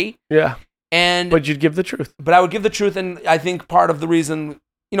little icky. Yeah. But you'd give the truth. But I would give the truth, and I think part of the reason,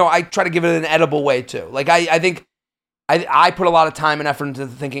 you know, I try to give it an edible way too. Like I think I put a lot of time and effort into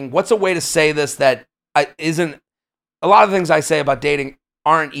thinking, what's a way to say this that isn't, a lot of things I say about dating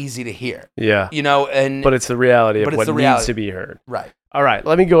aren't easy to hear. Yeah. You know, but it's the reality of what needs to be heard. Right. All right,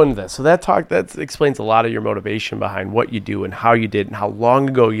 let me go into this. So that explains a lot of your motivation behind what you do and how you did and how long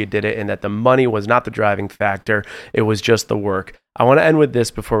ago you did it, and that the money was not the driving factor. It was just the work. I want to end with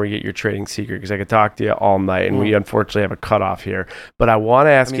this before we get your trading secret, because I could talk to you all night, and we unfortunately have a cutoff here. But I want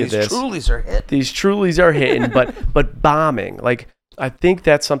to ask you this. These Trulies are hitting. These Trulies are hitting, but bombing. Like, I think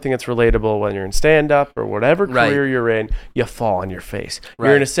that's something that's relatable when you're in stand-up or whatever career you're in. You fall on your face.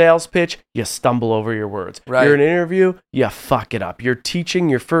 You're in a sales pitch, you stumble over your words. You're in an interview, you fuck it up. You're teaching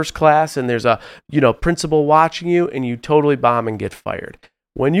your first class, and there's a principal watching you, and you totally bomb and get fired.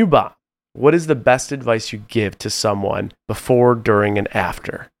 When you bomb, what is the best advice you give to someone before, during, and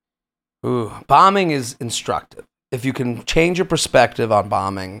after? Bombing is instructive. If you can change your perspective on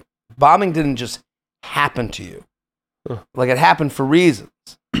bombing didn't just happen to you. Like, it happened for reasons.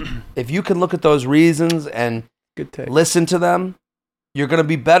 If you can look at those reasons and listen to them, you're going to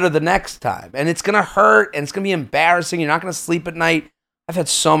be better the next time. And it's going to hurt, and it's going to be embarrassing. You're not going to sleep at night. I've had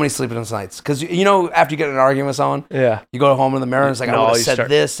so many sleepless nights. Because, you know, after you get in an argument with someone, you go home in the mirror and it's like, I would have said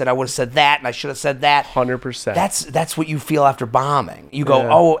this, and I would have said that, and I should have said that. 100%. That's what you feel after bombing. You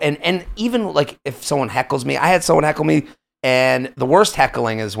go, and even, like, if someone heckles me, I had someone heckle me, and the worst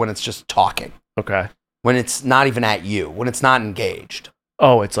heckling is when it's just talking. Okay. When it's not even at you, when it's not engaged.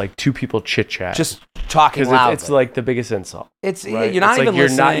 Oh, it's like two people chit-chat. Just talking loudly. It's like the biggest insult. It's right? You're not even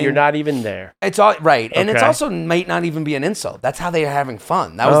listening. You're not even there. It's all right. And it's also might not even be an insult. That's how they are having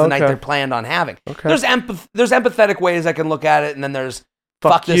fun. That was the night they're planned on having. Okay. There's empathetic ways I can look at it, and then there's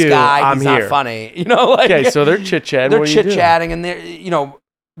fuck this guy, he's not funny. You know, like, okay, so they're chit-chatting. They're chit-chatting, and they're, you know,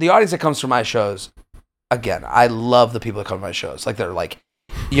 the audience that comes from my shows, again, I love the people that come to my shows. Like, they're like,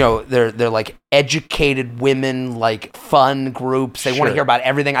 you know, they're like educated women, like fun groups. They want to hear about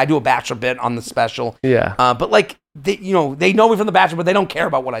everything. I do a Bachelor bit on the special. Yeah. But like, they know me from the Bachelor, but they don't care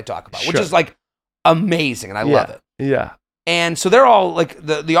about what I talk about, which is like amazing, and I love it. Yeah. And so they're all like,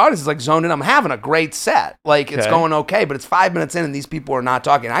 the audience is like zoned in. I'm having a great set. Like, it's going okay, but it's 5 minutes in and these people are not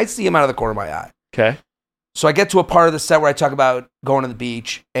talking. I see them out of the corner of my eye. Okay. So I get to a part of the set where I talk about going to the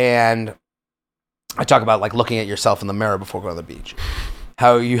beach, and I talk about like looking at yourself in the mirror before going to the beach.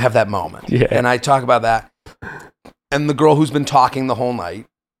 How you have that moment. Yeah. And I talk about that. And the girl who's been talking the whole night,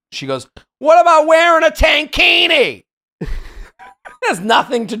 she goes, what about wearing a tankini? It has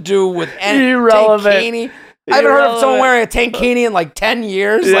nothing to do with any irrelevant. Tankini. I haven't heard of someone wearing a tankini in like 10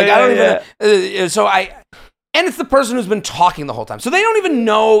 years. Yeah, like, I don't even... And it's the person who's been talking the whole time. So they don't even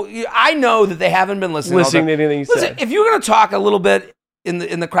know... I know that they haven't been listening to anything you said. If you're going to talk a little bit in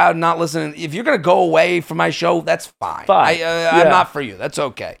the crowd and not listening, if you're going to go away from my show, that's fine. I'm not for you. That's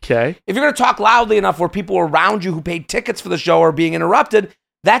okay. Okay. If you're going to talk loudly enough where people around you who paid tickets for the show are being interrupted,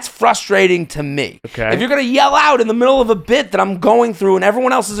 that's frustrating to me. Okay. If you're going to yell out in the middle of a bit that I'm going through and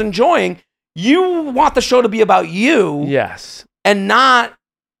everyone else is enjoying, you want the show to be about you. Yes. And not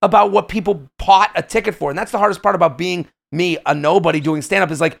about what people bought a ticket for. And that's the hardest part about being me, a nobody doing stand-up,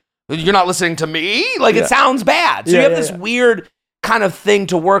 is like, you're not listening to me? Like, it sounds bad. So you have this weird kind of thing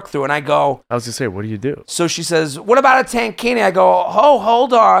to work through. And I go... I was going to say, what do you do? So she says, what about a tankini? I go,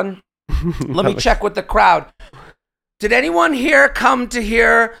 hold on. Let me check with the crowd. Did anyone here come to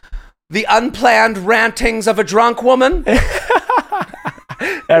hear the unplanned rantings of a drunk woman?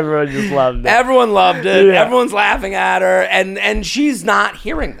 Everyone just loved it. Everyone loved it. Yeah. Everyone's laughing at her. And she's not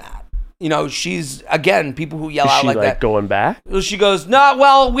hearing that. she's, again, people who yell out she like that. going back? She goes, no,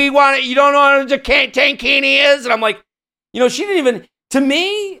 well, we want it. You don't know what a tankini is? And I'm like, she didn't even, to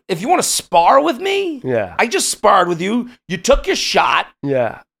me, if you want to spar with me, I just sparred with you. You took your shot.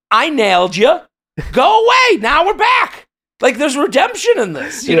 Yeah. I nailed you. Go away. Now we're back. Like, there's redemption in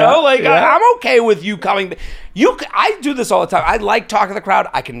this, you know? Like, I'm okay with you coming. I do this all the time. I like talking to the crowd.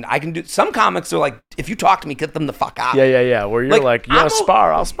 I can do. Some comics are like, if you talk to me, get them the fuck out. Yeah. Where you're like you want to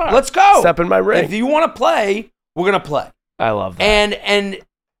spar? I'll spar. Let's go. Step in my ring. If you want to play, we're gonna play. I love that. And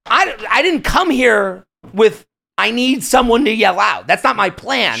I didn't come here with, I need someone to yell out. That's not my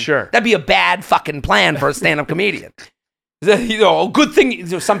plan. Sure. That'd be a bad fucking plan for a stand-up comedian. Good thing.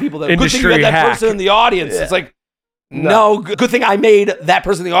 There's some people that good thing you had that person in the audience. Yeah. It's like. No, good thing I made that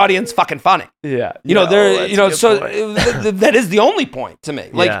person in the audience fucking funny. Yeah. That is the only point to me.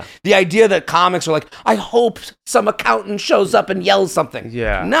 Like, the idea that comics are like, I hope some accountant shows up and yells something.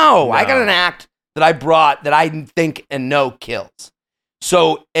 Yeah. No, I got an act that I brought that I think and know kills.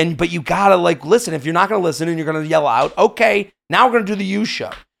 So, but you gotta listen. If you're not gonna listen and you're gonna yell out, okay, now we're gonna do the you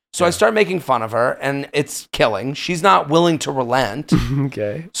show. So I start making fun of her, and it's killing. She's not willing to relent.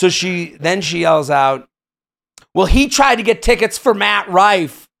 Okay. So she yells out, well, he tried to get tickets for Matt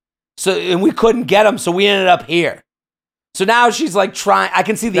Rife, and we couldn't get him, so we ended up here. So now she's trying. I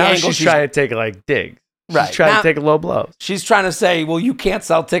can see the angle. She's trying to take digs. She's trying to take low blows. She's trying to say, well, you can't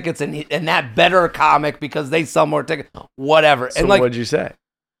sell tickets, and that better comic because they sell more tickets. Whatever. So what'd you say?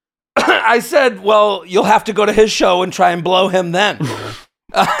 I said, well, you'll have to go to his show and try and blow him then.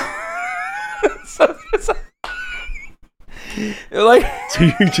 So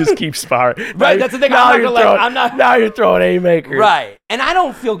you just keep sparring. Right, that's the thing. Now you're throwing haymakers. Right. And I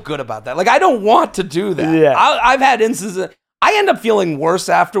don't feel good about that. I don't want to do that. Yeah. I've had instances, I end up feeling worse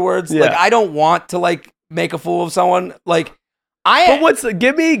afterwards. Yeah. I don't want to make a fool of someone. But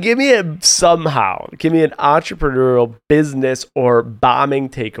give me give me an entrepreneurial business or bombing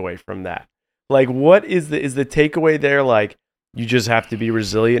takeaway from that. What is the takeaway there? You just have to be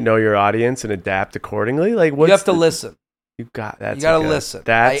resilient, know your audience, and adapt accordingly. You have to listen. You got that. You got to listen.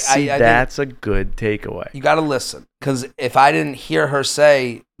 That's a good takeaway. You got to listen, because if I didn't hear her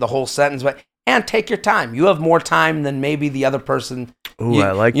say the whole sentence, and take your time. You have more time than maybe the other person. Ooh,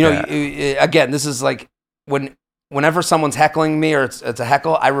 I like that. Again, this is whenever someone's heckling me or it's a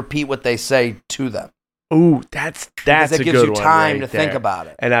heckle, I repeat what they say to them. Ooh, that's a good one. It gives you time to think about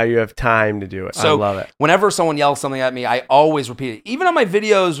it. And now you have time to do it. So I love it. Whenever someone yells something at me, I always repeat it. Even on my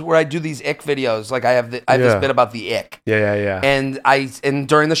videos where I do these ick videos, I have this bit about the ick. Yeah. And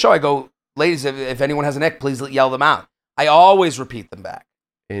during the show, I go, ladies, if anyone has an ick, please yell them out. I always repeat them back.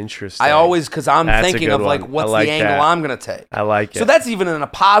 Interesting. Because I'm thinking of what's the angle I'm going to take. I like it. So that's even in a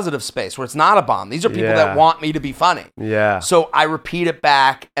positive space where it's not a bomb. These are people that want me to be funny. Yeah. So I repeat it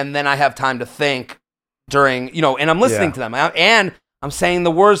back, and then I have time to think during, and I'm listening to them. And I'm saying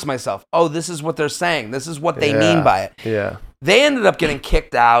the words to myself. Oh, this is what they're saying. This is what they mean by it. Yeah. They ended up getting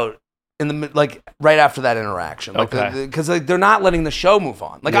kicked out in the right after that interaction, because they're not letting the show move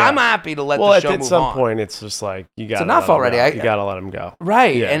on. I'm happy to let the show move on. At some point, it's just you got. It's enough already. You got to let them go.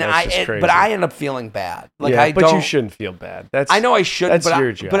 Right, yeah, and but I end up feeling bad. But you shouldn't feel bad. I know I shouldn't. That's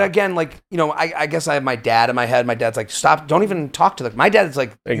your job. But again, I guess I have my dad in my head. My dad's like, stop! Don't even talk to them. My dad's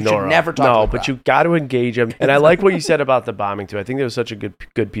like, ignore you should never talk. No, but you got to engage them. And I like what you said about the bombing too. I think that was such a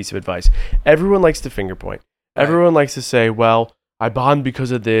good piece of advice. Everyone likes to finger point. Everyone likes to say, well, I bombed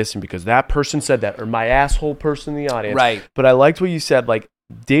because of this and because that person said that, or my asshole person in the audience. Right. But I liked what you said,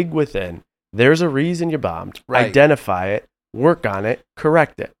 dig within. There's a reason you bombed. Right. Identify it, work on it,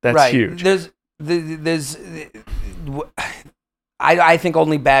 correct it. That's huge. I think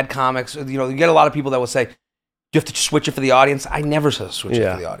only bad comics, you get a lot of people that will say, you have to switch it for the audience. I never said switch it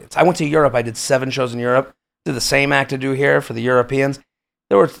for the audience. I went to Europe. I did 7 shows in Europe. Did the same act to do here for the Europeans.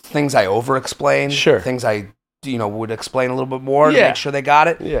 There were things I over-explained. Sure. Things I would explain a little bit more to make sure they got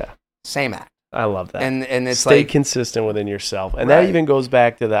it. Yeah. Same act. I love that. And it's Stay consistent within yourself. And that even goes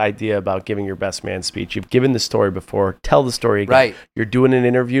back to the idea about giving your best man speech. You've given the story before. Tell the story again. Right. You're doing an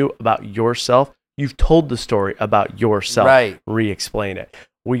interview about yourself. You've told the story about yourself. Right. Re-explain it.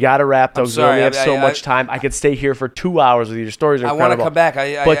 We got to wrap, though. We only have so much time. I could stay here for 2 hours with you. Your stories are incredible. I want to come back.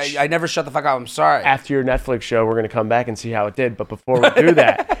 I never shut the fuck up. I'm sorry. After your Netflix show, we're going to come back and see how it did. But before we do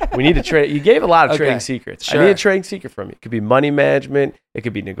that, we need to trade. You gave a lot of trading secrets. Sure. I need a trading secret from you. It could be money management. It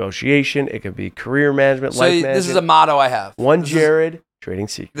could be negotiation. It could be career management, life management. This is a motto I have. Trading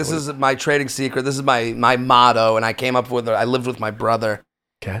secret. This is my trading secret. This is my motto, and I came up with it. I lived with my brother.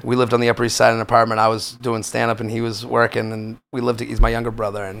 Okay. We lived on the Upper East Side in an apartment. I was doing stand-up, and he was working, and he's my younger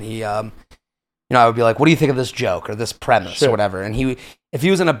brother, and he, I would be like, what do you think of this joke or this premise or whatever? And If he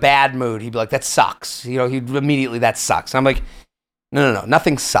was in a bad mood, he'd be like, that sucks. He'd immediately, that sucks. And I'm like, no,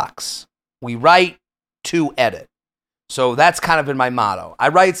 nothing sucks. We write to edit. So that's kind of been my motto. I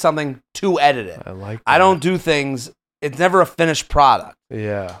write something to edit it. I like that. I don't do things, it's never a finished product.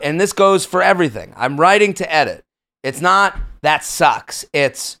 Yeah. And this goes for everything. I'm writing to edit. It's not, that sucks.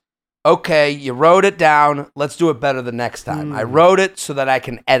 It's, okay, you wrote it down. Let's do it better the next time. I wrote it so that I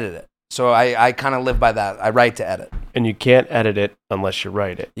can edit it. So I kind of live by that. I write to edit. And you can't edit it unless you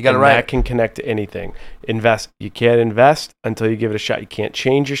write it. You got to write it. That can connect to anything. Invest. You can't invest until you give it a shot. You can't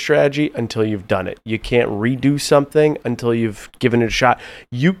change your strategy until you've done it. You can't redo something until you've given it a shot.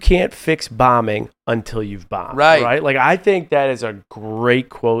 You can't fix bombing until you've bombed. Right? Like, I think that is a great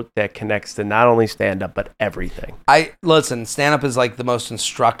quote that connects to not only stand-up, but everything. Listen, stand-up is like the most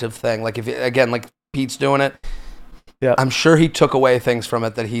instructive thing. Like, like Pete's doing it. Yeah. I'm sure he took away things from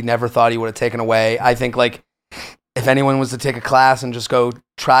it that he never thought he would have taken away. I think, like, if anyone was to take a class and just go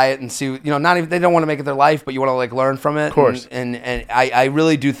try it and see, not even, they don't want to make it their life, but you want to, like, learn from it. Of course. And I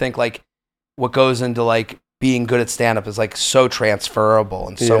really do think, like, what goes into, like, being good at stand-up is, like, so transferable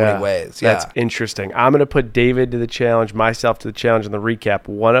in so many ways. Yeah. That's interesting. I'm going to put David to the challenge, myself to the challenge in the recap.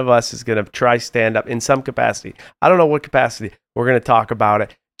 One of us is going to try stand-up in some capacity. I don't know what capacity. We're going to talk about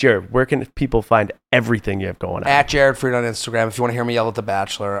it. Jared, where can people find everything you have going on? At Jared Freid on Instagram. If you want to hear me yell at The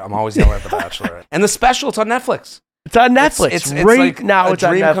Bachelor, I'm always yelling at The Bachelor. And the special, it's on Netflix. It's on Netflix. It's like now. It's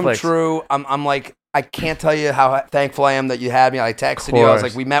on Netflix. A dream come true. I'm like, I can't tell you how thankful I am that you had me. I texted you. I was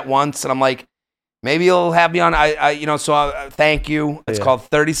like, we met once, and I'm like, maybe you'll have me on. Thank you. It's called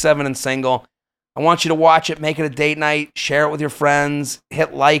 37 and Single. I want you to watch it. Make it a date night. Share it with your friends.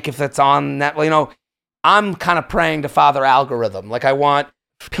 Hit like if it's on Netflix. I'm kind of praying to Father Algorithm. Like, I want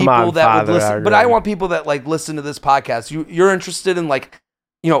people that would listen, but I want people that, like, listen to this podcast. You're interested in, like,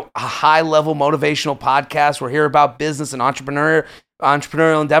 a high level motivational podcast where hear about business and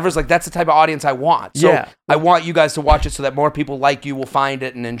entrepreneurial endeavors. Like, that's the type of audience I want. So I want you guys to watch it so that more people like you will find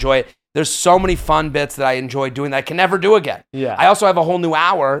it and enjoy it. There's so many fun bits that I enjoy doing that I can never do again. Yeah. I also have a whole new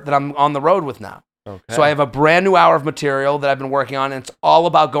hour that I'm on the road with now. Okay. So I have a brand new hour of material that I've been working on, and it's all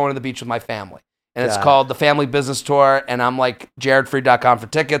about going to the beach with my family. And it's called the Family Business Tour, and I'm like, jaredfreid.com for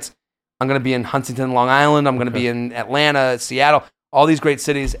tickets. I'm going to be in Huntington, Long Island. I'm going to be in Atlanta, Seattle, all these great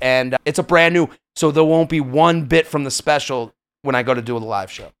cities. And it's a brand new, so there won't be one bit from the special when I go to do the live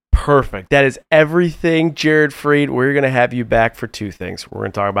show. Perfect. That is everything, Jared Freid. We're going to have you back for two things. We're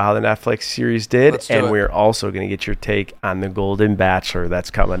going to talk about how the Netflix series did, and we're also going to get your take on the Golden Bachelor that's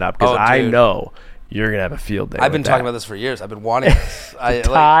coming up, because I know you're going to have a field day. I've been talking about this for years. I've been wanting this.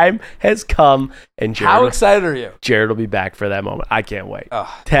 Time has come, and Jared. How excited are you? Jared will be back for that moment. I can't wait.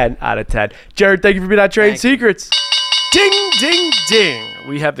 10 out of 10. Jared, thank you for being on Trading Secrets. Ding, ding, ding.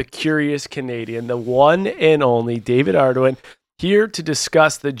 We have the curious Canadian, the one and only David Arduin, here to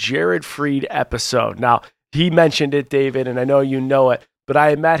discuss the Jared Freid episode. Now, he mentioned it, David, and I know you know it, but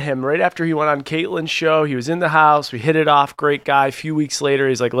I met him right after he went on Caitlin's show. He was in the house. We hit it off. Great guy. A few weeks later,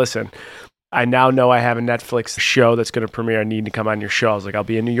 he's like, listen, I now know I have a Netflix show that's going to premiere. I need to come on your show. I was like, I'll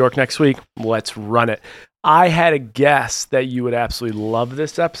be in New York next week. Let's run it. I had a guess that you would absolutely love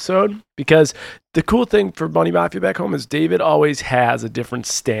this episode, because the cool thing for Money Mafia back home is David always has a different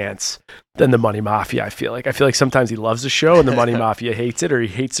stance than the Money Mafia, I feel like. Sometimes he loves the show and the Money Mafia hates it, or he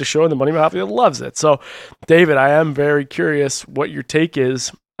hates the show and the Money Mafia loves it. So, David, I am very curious what your take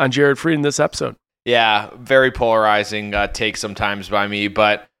is on Jared Freid in this episode. Yeah, very polarizing take sometimes by me,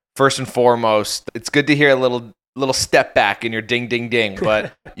 but first and foremost, it's good to hear a little step back in your ding, ding, ding,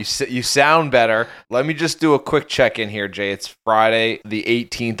 but you sound better. Let me just do a quick check-in here, Jay. It's Friday, the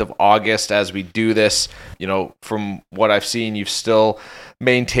 18th of August as we do this. From what I've seen, you've still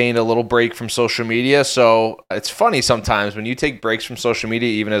maintained a little break from social media. So it's funny sometimes when you take breaks from social media,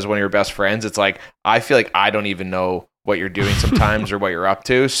 even as one of your best friends, it's like, I feel like I don't even know what you're doing sometimes or what you're up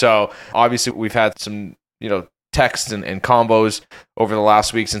to. So obviously we've had some, texts and combos over the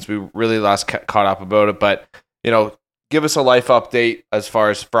last week since we really last caught up about it. But, give us a life update as far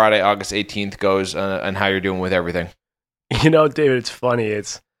as Friday, August 18th goes and how you're doing with everything. David, it's funny. I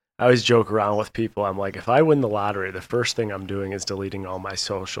always joke around with people. I'm like, if I win the lottery, the first thing I'm doing is deleting all my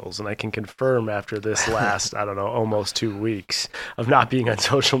socials. And I can confirm after this last, I don't know, almost 2 weeks of not being on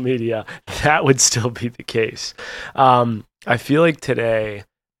social media, that would still be the case. I feel like today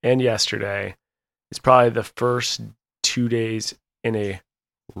and yesterday is probably the first 2 days in a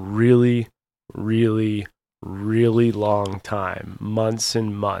really, really, really long time, months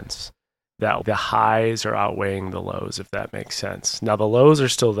and months, that the highs are outweighing the lows, if that makes sense. Now, the lows are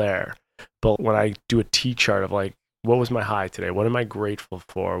still there, but when I do a T-chart of like, what was my high today? What am I grateful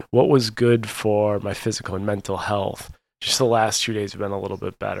for? What was good for my physical and mental health? Just the last 2 days have been a little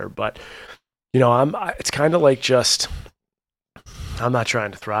bit better, but it's kind of like I'm not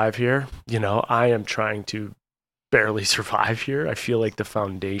trying to thrive here. I am trying to barely survive here. I feel like the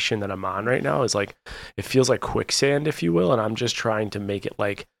foundation that I'm on right now is like, it feels like quicksand, if you will. And I'm just trying to make it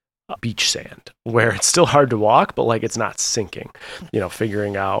like beach sand where it's still hard to walk, but like it's not sinking,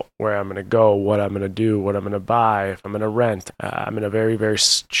 figuring out where I'm going to go, what I'm going to do, what I'm going to buy, if I'm going to rent. I'm in a very, very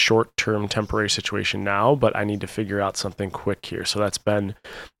short-term temporary situation now, but I need to figure out something quick here. So that's been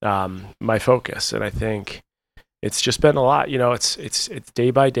my focus. And I think it's just been a lot, it's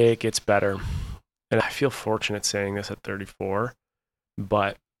day by day, it gets better. And I feel fortunate saying this at 34,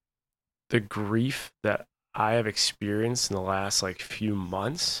 but the grief that I have experienced in the last like few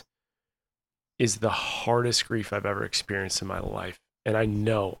months is the hardest grief I've ever experienced in my life. And I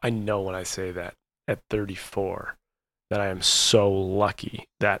know when I say that at 34, that I am so lucky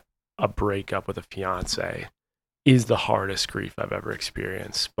that a breakup with a fiance is the hardest grief I've ever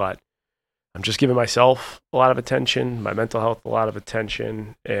experienced. But I'm just giving myself a lot of attention, my mental health a lot of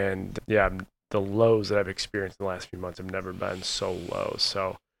attention. And yeah, the lows that I've experienced in the last few months have never been so low.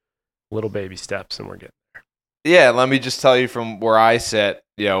 So little baby steps and we're getting there. Yeah, let me just tell you from where I sit,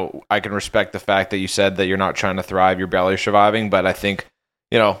 I can respect the fact that you said that you're not trying to thrive, you're barely surviving, but I think,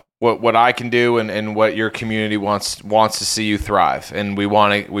 what I can do and what your community wants to see you thrive. And we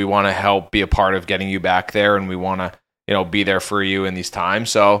want to help be a part of getting you back there, and we want to, be there for you in these times.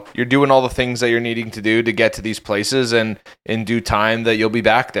 So you're doing all the things that you're needing to do to get to these places, and in due time that you'll be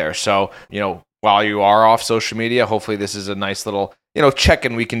back there. So, while you are off social media, hopefully this is a nice little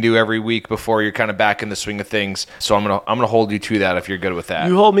check-in we can do every week before you're kind of back in the swing of things. So I'm gonna hold you to that if you're good with that.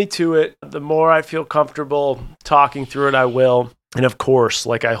 You hold me to it. The more I feel comfortable talking through it, I will. And of course,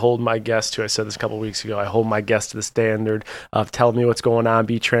 like I hold my guests to, I said this a couple of weeks ago, I hold my guests to the standard of telling me what's going on,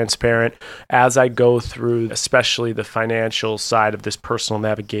 be transparent. As I go through, especially the financial side of this personal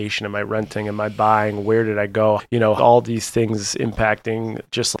navigation, am I renting, am I buying, where did I go? All these things impacting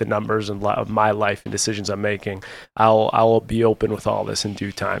just the numbers of my life and decisions I'm making. I'll be open with all this in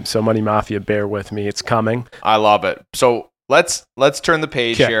due time. So Money Mafia, bear with me. It's coming. I love it. So let's turn the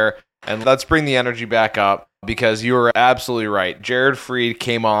page here and let's bring the energy back up. Because you were absolutely right. Jared Freid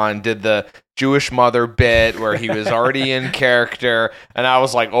came on, did the Jewish mother bit where he was already in character. And I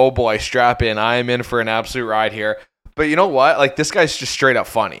was like, oh boy, strap in. I am in for an absolute ride here. But you know what? Like, this guy's just straight up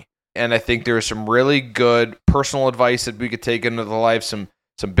funny. And I think there's some really good personal advice that we could take into the life, some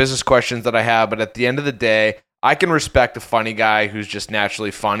business questions that I have. But at the end of the day, I can respect a funny guy who's just naturally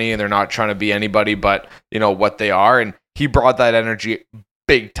funny and they're not trying to be anybody but, what they are. And he brought that energy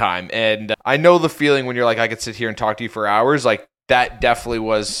big time. And I know the feeling when you're like, I could sit here and talk to you for hours. Like, that definitely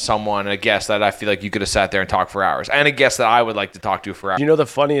was a guest that I feel like you could have sat there and talked for hours, and a guest that I would like to talk to for hours. The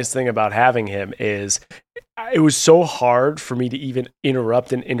funniest thing about having him is it was so hard for me to even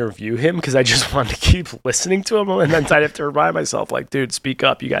interrupt and interview him because I just wanted to keep listening to him. And then I'd have to remind myself, like, dude, speak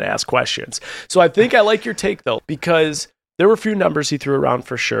up. You got to ask questions. So I think I like your take, though, because there were a few numbers he threw around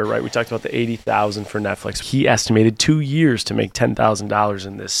for sure, right? We talked about the 80,000 for Netflix. He estimated 2 years to make $10,000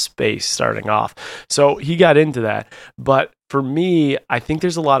 in this space starting off. So he got into that. But for me, I think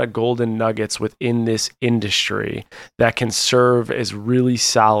there's a lot of golden nuggets within this industry that can serve as really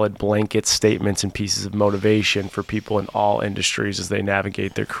solid blanket statements and pieces of motivation for people in all industries as they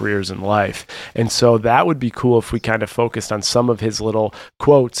navigate their careers in life. And so that would be cool if we kind of focused on some of his little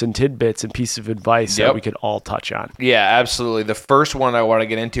quotes and tidbits and pieces of advice that we could all touch on. Yeah, absolutely. The first one I want to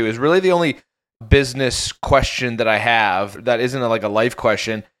get into is really the only business question that I have that isn't like a life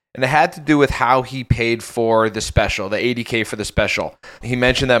question. And it had to do with how he paid for the special, the $80K for the special. He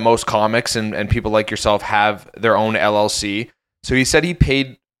mentioned that most comics and people like yourself have their own LLC. So he said he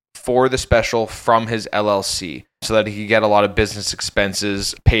paid for the special from his LLC so that he could get a lot of business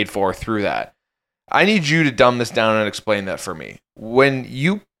expenses paid for through that. I need you to dumb this down and explain that for me. When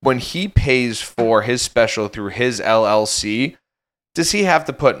he pays for his special through his LLC, does he have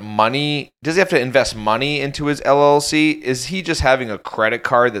to put money? Does he have to invest money into his LLC? Is he just having a credit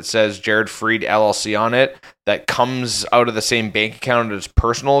card that says Jared Freid LLC on it that comes out of the same bank account as his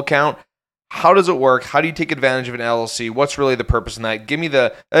personal account? How does it work? How do you take advantage of an LLC? What's really the purpose in that?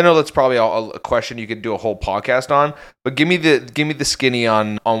 I know that's probably a question you could do a whole podcast on, but give me the skinny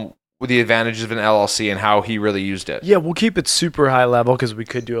on the advantages of an LLC and how he really used it. Yeah, we'll keep it super high level because we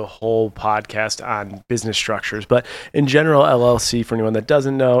could do a whole podcast on business structures. But in general, LLC, for anyone that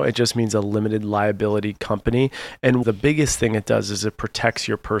doesn't know, it just means a limited liability company. And the biggest thing it does is it protects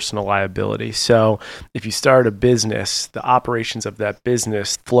your personal liability. So if you start a business, the operations of that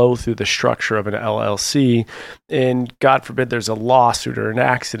business flow through the structure of an LLC. And God forbid there's a lawsuit or an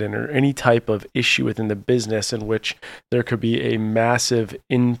accident or any type of issue within the business in which there could be a massive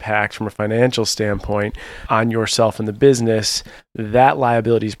impact from a financial standpoint on yourself and the business, that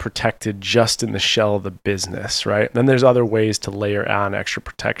liability is protected just in the shell of the business, right? Then there's other ways to layer on extra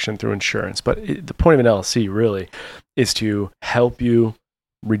protection through insurance. But the point of an LLC really is to help you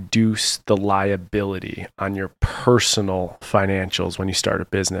reduce the liability on your personal financials when you start a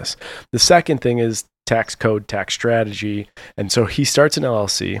business. The second thing is tax code, tax strategy. And so he starts an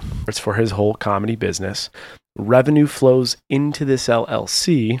LLC. It's for his whole comedy business. Revenue flows into this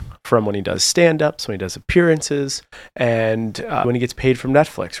LLC from when he does stand-ups, when he does appearances, and when he gets paid from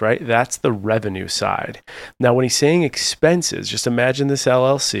Netflix, right? That's the revenue side. Now, when he's saying expenses, just imagine this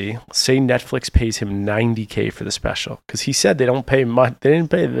LLC. Say Netflix pays him $90K for the special, because he said they don't pay much. They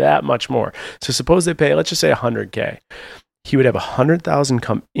didn't pay that much more. So suppose they pay, let's just say $100K. He would have $100,000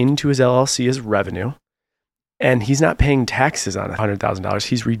 come into his LLC as revenue. And he's not paying taxes on $100,000.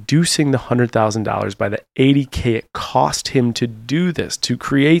 He's reducing the $100,000 by the $80K it cost him to do this, to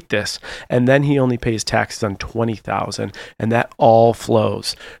create this. And then he only pays taxes on $20,000. And that all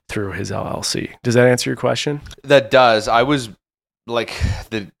flows through his LLC. Does that answer your question? That does. I was like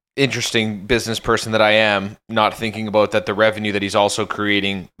the interesting business person that I am, not thinking about that the revenue that he's also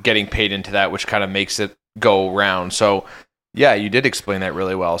creating, getting paid into that, which kind of makes it go round. So yeah, you did explain that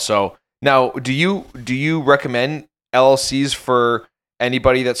really well. So now, do you recommend LLCs for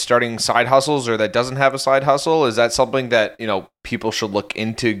anybody that's starting side hustles or that doesn't have a side hustle? Is that something that, people should look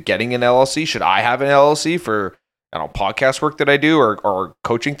into getting an LLC? Should I have an LLC for, podcast work that I do or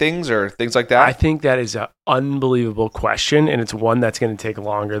coaching things or things like that? I think that is an unbelievable question, and it's one that's going to take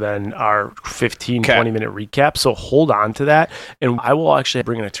longer than our 20-minute recap. So hold on to that, and I will actually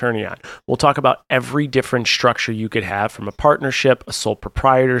bring an attorney on. We'll talk about every different structure you could have, from a partnership, a sole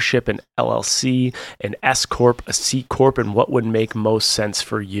proprietorship, an LLC, an S Corp, a C Corp, and what would make most sense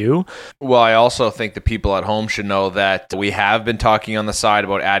for you. Well, I also think the people at home should know that we have been talking on the side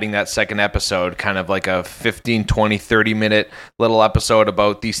about adding that second episode, kind of like a 15, 20, 30-minute little episode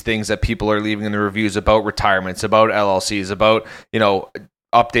about these things that people are leaving in the reviews about retirements, about LLCs, about,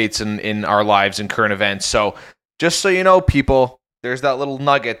 updates in our lives and current events. So just so you know, people, there's that little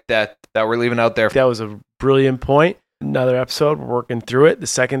nugget that we're leaving out there. That was a brilliant point. Another episode, we're working through it. The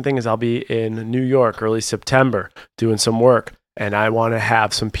second thing is I'll be in New York early September doing some work, and I want to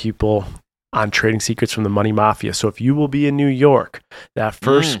have some people on Trading Secrets from the Money Mafia. So if you will be in New York that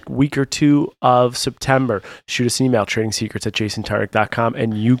first week or two of September, shoot us an email, tradingsecrets@jasontarek.com,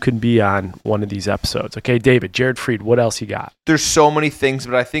 and you can be on one of these episodes. Okay, David, Jared Freid, what else you got? There's so many things,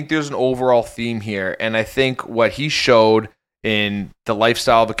 but I think there's an overall theme here. And I think what he showed in the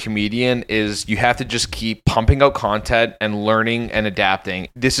lifestyle of a comedian is you have to just keep pumping out content and learning and adapting.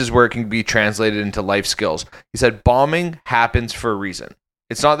 This is where it can be translated into life skills. He said, bombing happens for a reason.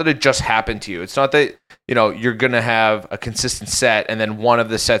 It's not that it just happened to you. It's not that, you're going to have a consistent set and then one of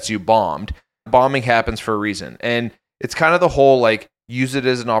the sets you bombed. Bombing happens for a reason. And it's kind of the whole, use it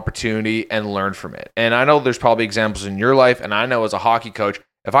as an opportunity and learn from it. And I know there's probably examples in your life, and I know as a hockey coach,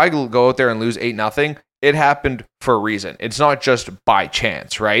 if I go out there and lose 8-0, it happened for a reason. It's not just by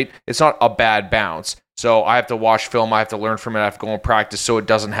chance, right? It's not a bad bounce. So I have to watch film, I have to learn from it, I have to go and practice so it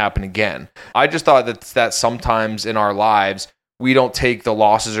doesn't happen again. I just thought that sometimes in our lives, we don't take the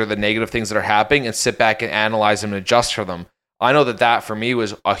losses or the negative things that are happening and sit back and analyze them and adjust for them. I know that for me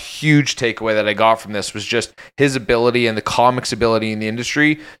was a huge takeaway that I got from this, was just his ability and the comics ability in the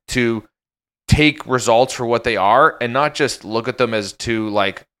industry to take results for what they are and not just look at them as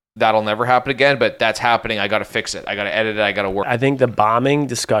that'll never happen again, but that's happening. I got to fix it. I got to edit it. I got to work. I think the bombing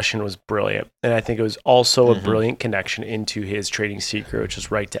discussion was brilliant. And I think it was also a brilliant connection into his trading secret, which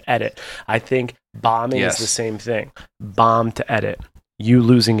is right to edit. I think bombing is the same thing. Bomb to edit. You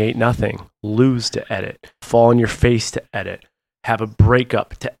losing 8-0, lose to edit. Fall on your face to edit. Have a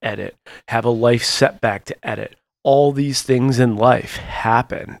breakup to edit. Have a life setback to edit. All these things in life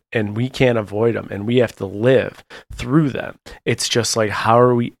happen and we can't avoid them and we have to live through them. It's just how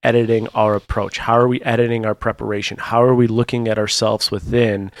are we editing our approach? How are we editing our preparation? How are we looking at ourselves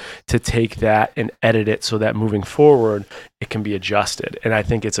within to take that and edit it so that moving forward, it can be adjusted? And I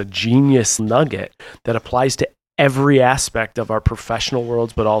think it's a genius nugget that applies to every aspect of our professional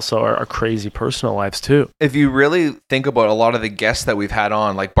worlds, but also our crazy personal lives too. If you really think about a lot of the guests that we've had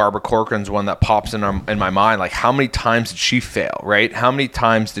on, like Barbara Corcoran's one that pops in my mind, like how many times did she fail, right? How many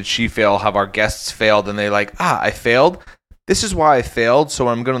times did she fail? Have our guests failed? And they like, I failed. This is why I failed. So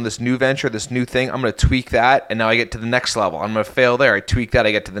when I'm going on this new venture, this new thing, I'm going to tweak that. And now I get to the next level. I'm going to fail there. I tweak that.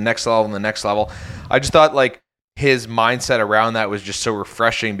 I get to the next level and the next level. I just thought like his mindset around that was just so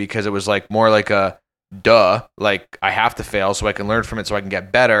refreshing because it was like more like a, duh, like I have to fail so I can learn from it so I can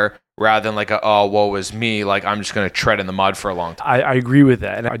get better, rather than like oh, woe is me, like I'm just going to tread in the mud for a long time. I agree with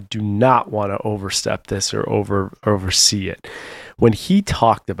that, and I do not want to overstep this or oversee it. When he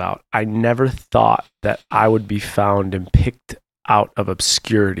talked about, I never thought that I would be found and picked out of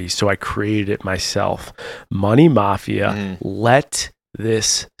obscurity, so I created it myself. Money Mafia, let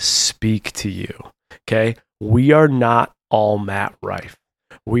this speak to you, okay? We are not all Matt Rife.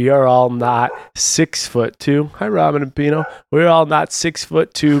 We are all not 6'2". Hi, Robin and Pino. We're all not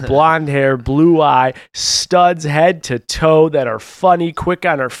 6'2", blonde hair, blue eye, studs head to toe that are funny, quick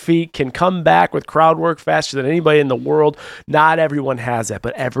on our feet, can come back with crowd work faster than anybody in the world. Not everyone has that,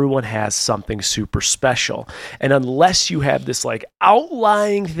 but everyone has something super special. And unless you have this like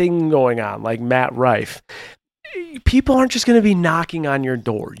outlying thing going on, like Matt Rife, people aren't just going to be knocking on your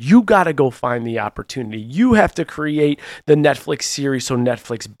door. You got to go find the opportunity. You have to create the Netflix series so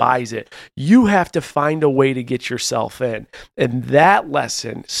Netflix buys it. You have to find a way to get yourself in. And that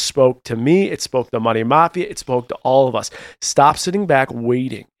lesson spoke to me. It spoke to Money Mafia. It spoke to all of us. Stop sitting back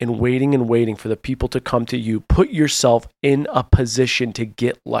waiting for the people to come to you. Put yourself in a position to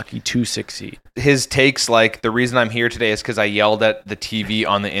get lucky to succeed. His takes, like, the reason I'm here today is because I yelled at the TV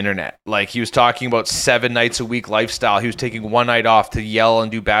on the internet. Like, he was talking about 7 nights a week lifestyle. He was taking one night off to yell and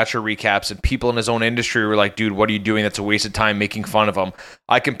do Bachelor recaps, and people in his own industry were like, dude, what are you doing? That's a waste of time, making fun of him.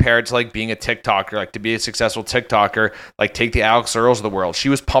 I compare it to like being a TikToker, like to be a successful TikToker, like take the Alex Earls of the world. She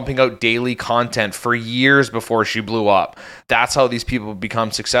was pumping out daily content for years before she blew up. That's how these people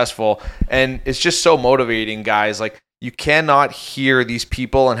become successful. And it's just so motivating, guys. Like, you cannot hear these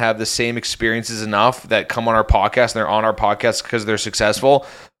people and have the same experiences enough that come on our podcast and they're on our podcast because they're successful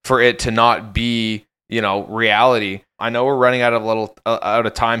for it to not be, reality. I know we're running out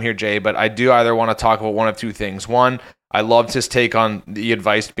of time here, Jay, but I do either want to talk about one of two things. One, I loved his take on the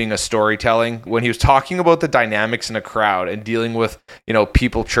advice being a storytelling when he was talking about the dynamics in a crowd and dealing with,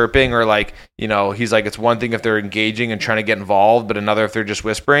 people chirping or like, he's like, it's one thing if they're engaging and trying to get involved, but another if they're just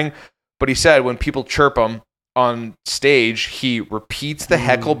whispering. But he said when people chirp him on stage, he repeats the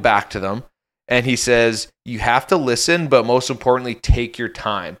heckle back to them. And he says, you have to listen, but most importantly, take your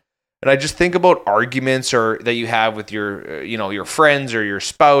time. And I just think about arguments or that you have with your, your friends or your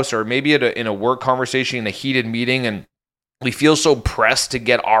spouse, or maybe in a work conversation, in a heated meeting, and we feel so pressed to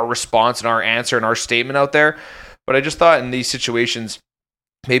get our response and our answer and our statement out there. But I just thought in these situations,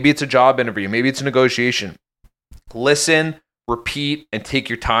 maybe it's a job interview, maybe it's a negotiation. Listen, repeat, and take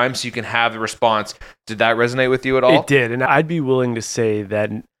your time so you can have the response. Did that resonate with you at all? It did. And I'd be willing to say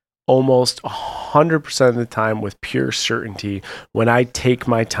that almost 100% of the time, with pure certainty, when I take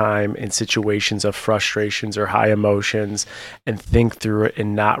my time in situations of frustrations or high emotions and think through it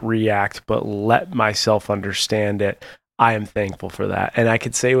and not react, but let myself understand it, I am thankful for that. And I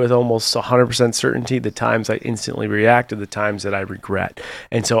could say with almost 100% certainty, the times I instantly react are the times that I regret.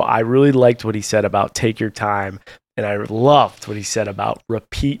 And so I really liked what he said about take your time. And I loved what he said about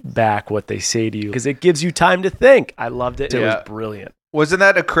repeat back what they say to you, because it gives you time to think. I loved it. It was brilliant. Wasn't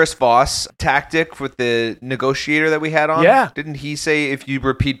that a Chris Voss tactic with the negotiator that we had on? Yeah. Didn't he say if you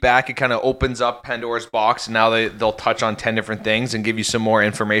repeat back, it kind of opens up Pandora's box, and now they'll touch on 10 different things and give you some more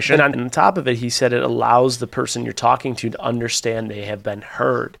information? And on top of it, he said it allows the person you're talking to understand they have been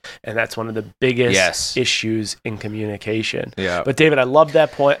heard. And that's one of the biggest issues in communication. Yeah. But David, I loved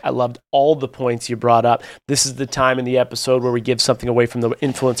that point. I loved all the points you brought up. This is the time in the episode where we give something away from the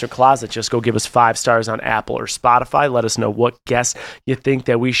influencer closet. Just go give us 5 stars on Apple or Spotify. Let us know what guests you think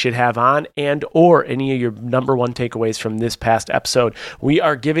that we should have on, and or any of your number one takeaways from this past episode. We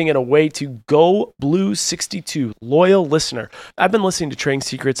are giving it away to Go Blue 62, loyal listener. I've been listening to Trading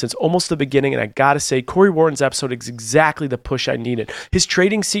Secrets since almost the beginning, and I gotta say, Corey Warren's episode is exactly the push I needed. His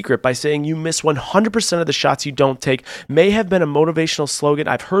trading secret by saying you miss 100% of the shots you don't take may have been a motivational slogan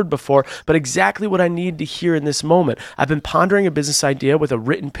I've heard before, but exactly what I needed to hear in this moment. I've been pondering a business idea with a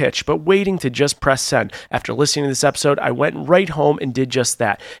written pitch, but waiting to just press send. After listening to this episode, I went right home and and did just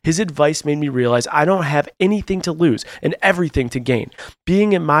that. His advice made me realize I don't have anything to lose and everything to gain.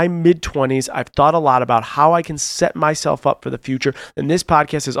 Being in my mid-20s, I've thought a lot about how I can set myself up for the future, and this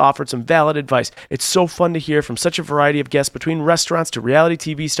podcast has offered some valid advice. It's so fun to hear from such a variety of guests, between restaurants to reality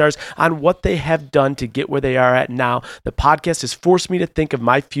TV stars, on what they have done to get where they are at now. The podcast has forced me to think of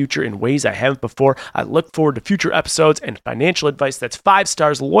my future in ways I haven't before. I look forward to future episodes and financial advice that's 5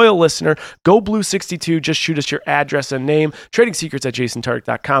 stars. Loyal listener, go Blue62. Just shoot us your address and name,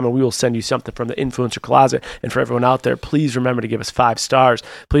 tradingsecrets@jasontartick.com, and we will send you something from the influencer closet. And for everyone out there, please remember to give us 5 stars.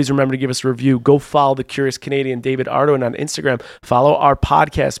 Please remember to give us a review. Go follow the Curious Canadian David Ardo, and on Instagram, follow our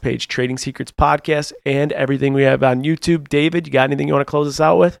podcast page, Trading Secrets Podcast, and everything we have on YouTube. David, you got anything you want to close us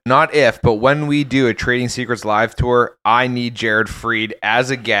out with? Not if, but when we do a Trading Secrets live tour, I need Jared Freid as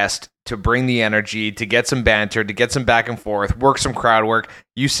a guest to bring the energy, to get some banter, to get some back and forth, work some crowd work.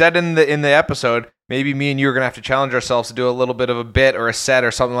 You said in the episode, maybe me and you are going to have to challenge ourselves to do a little bit of a bit or a set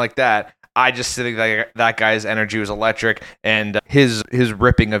or something like that. I just think that guy's energy was electric, and his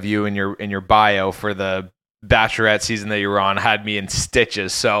ripping of you in your bio for the Bachelorette season that you were on had me in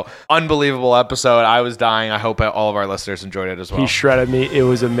stitches. So unbelievable episode. I was dying. I hope all of our listeners enjoyed it as well. He shredded me. It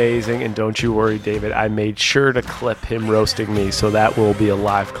was amazing. And don't you worry, David, I made sure to clip him roasting me. So that will be a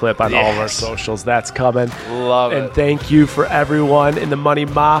live clip on all of our socials. That's coming. Love it. And thank you for everyone in the Money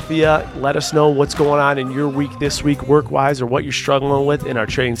Mafia. Let us know what's going on in your week this week, work-wise, or what you're struggling with in our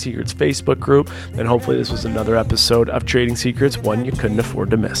Trading Secrets Facebook group. And hopefully this was another episode of Trading Secrets, one you couldn't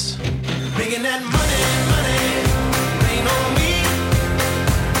afford to miss. Making that money, rain on me.